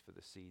advance for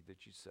the seed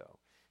that you sow.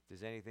 If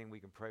there's anything we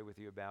can pray with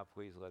you about,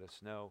 please let us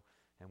know,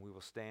 and we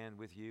will stand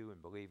with you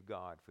and believe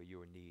God for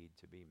your need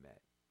to be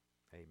met.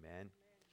 Amen.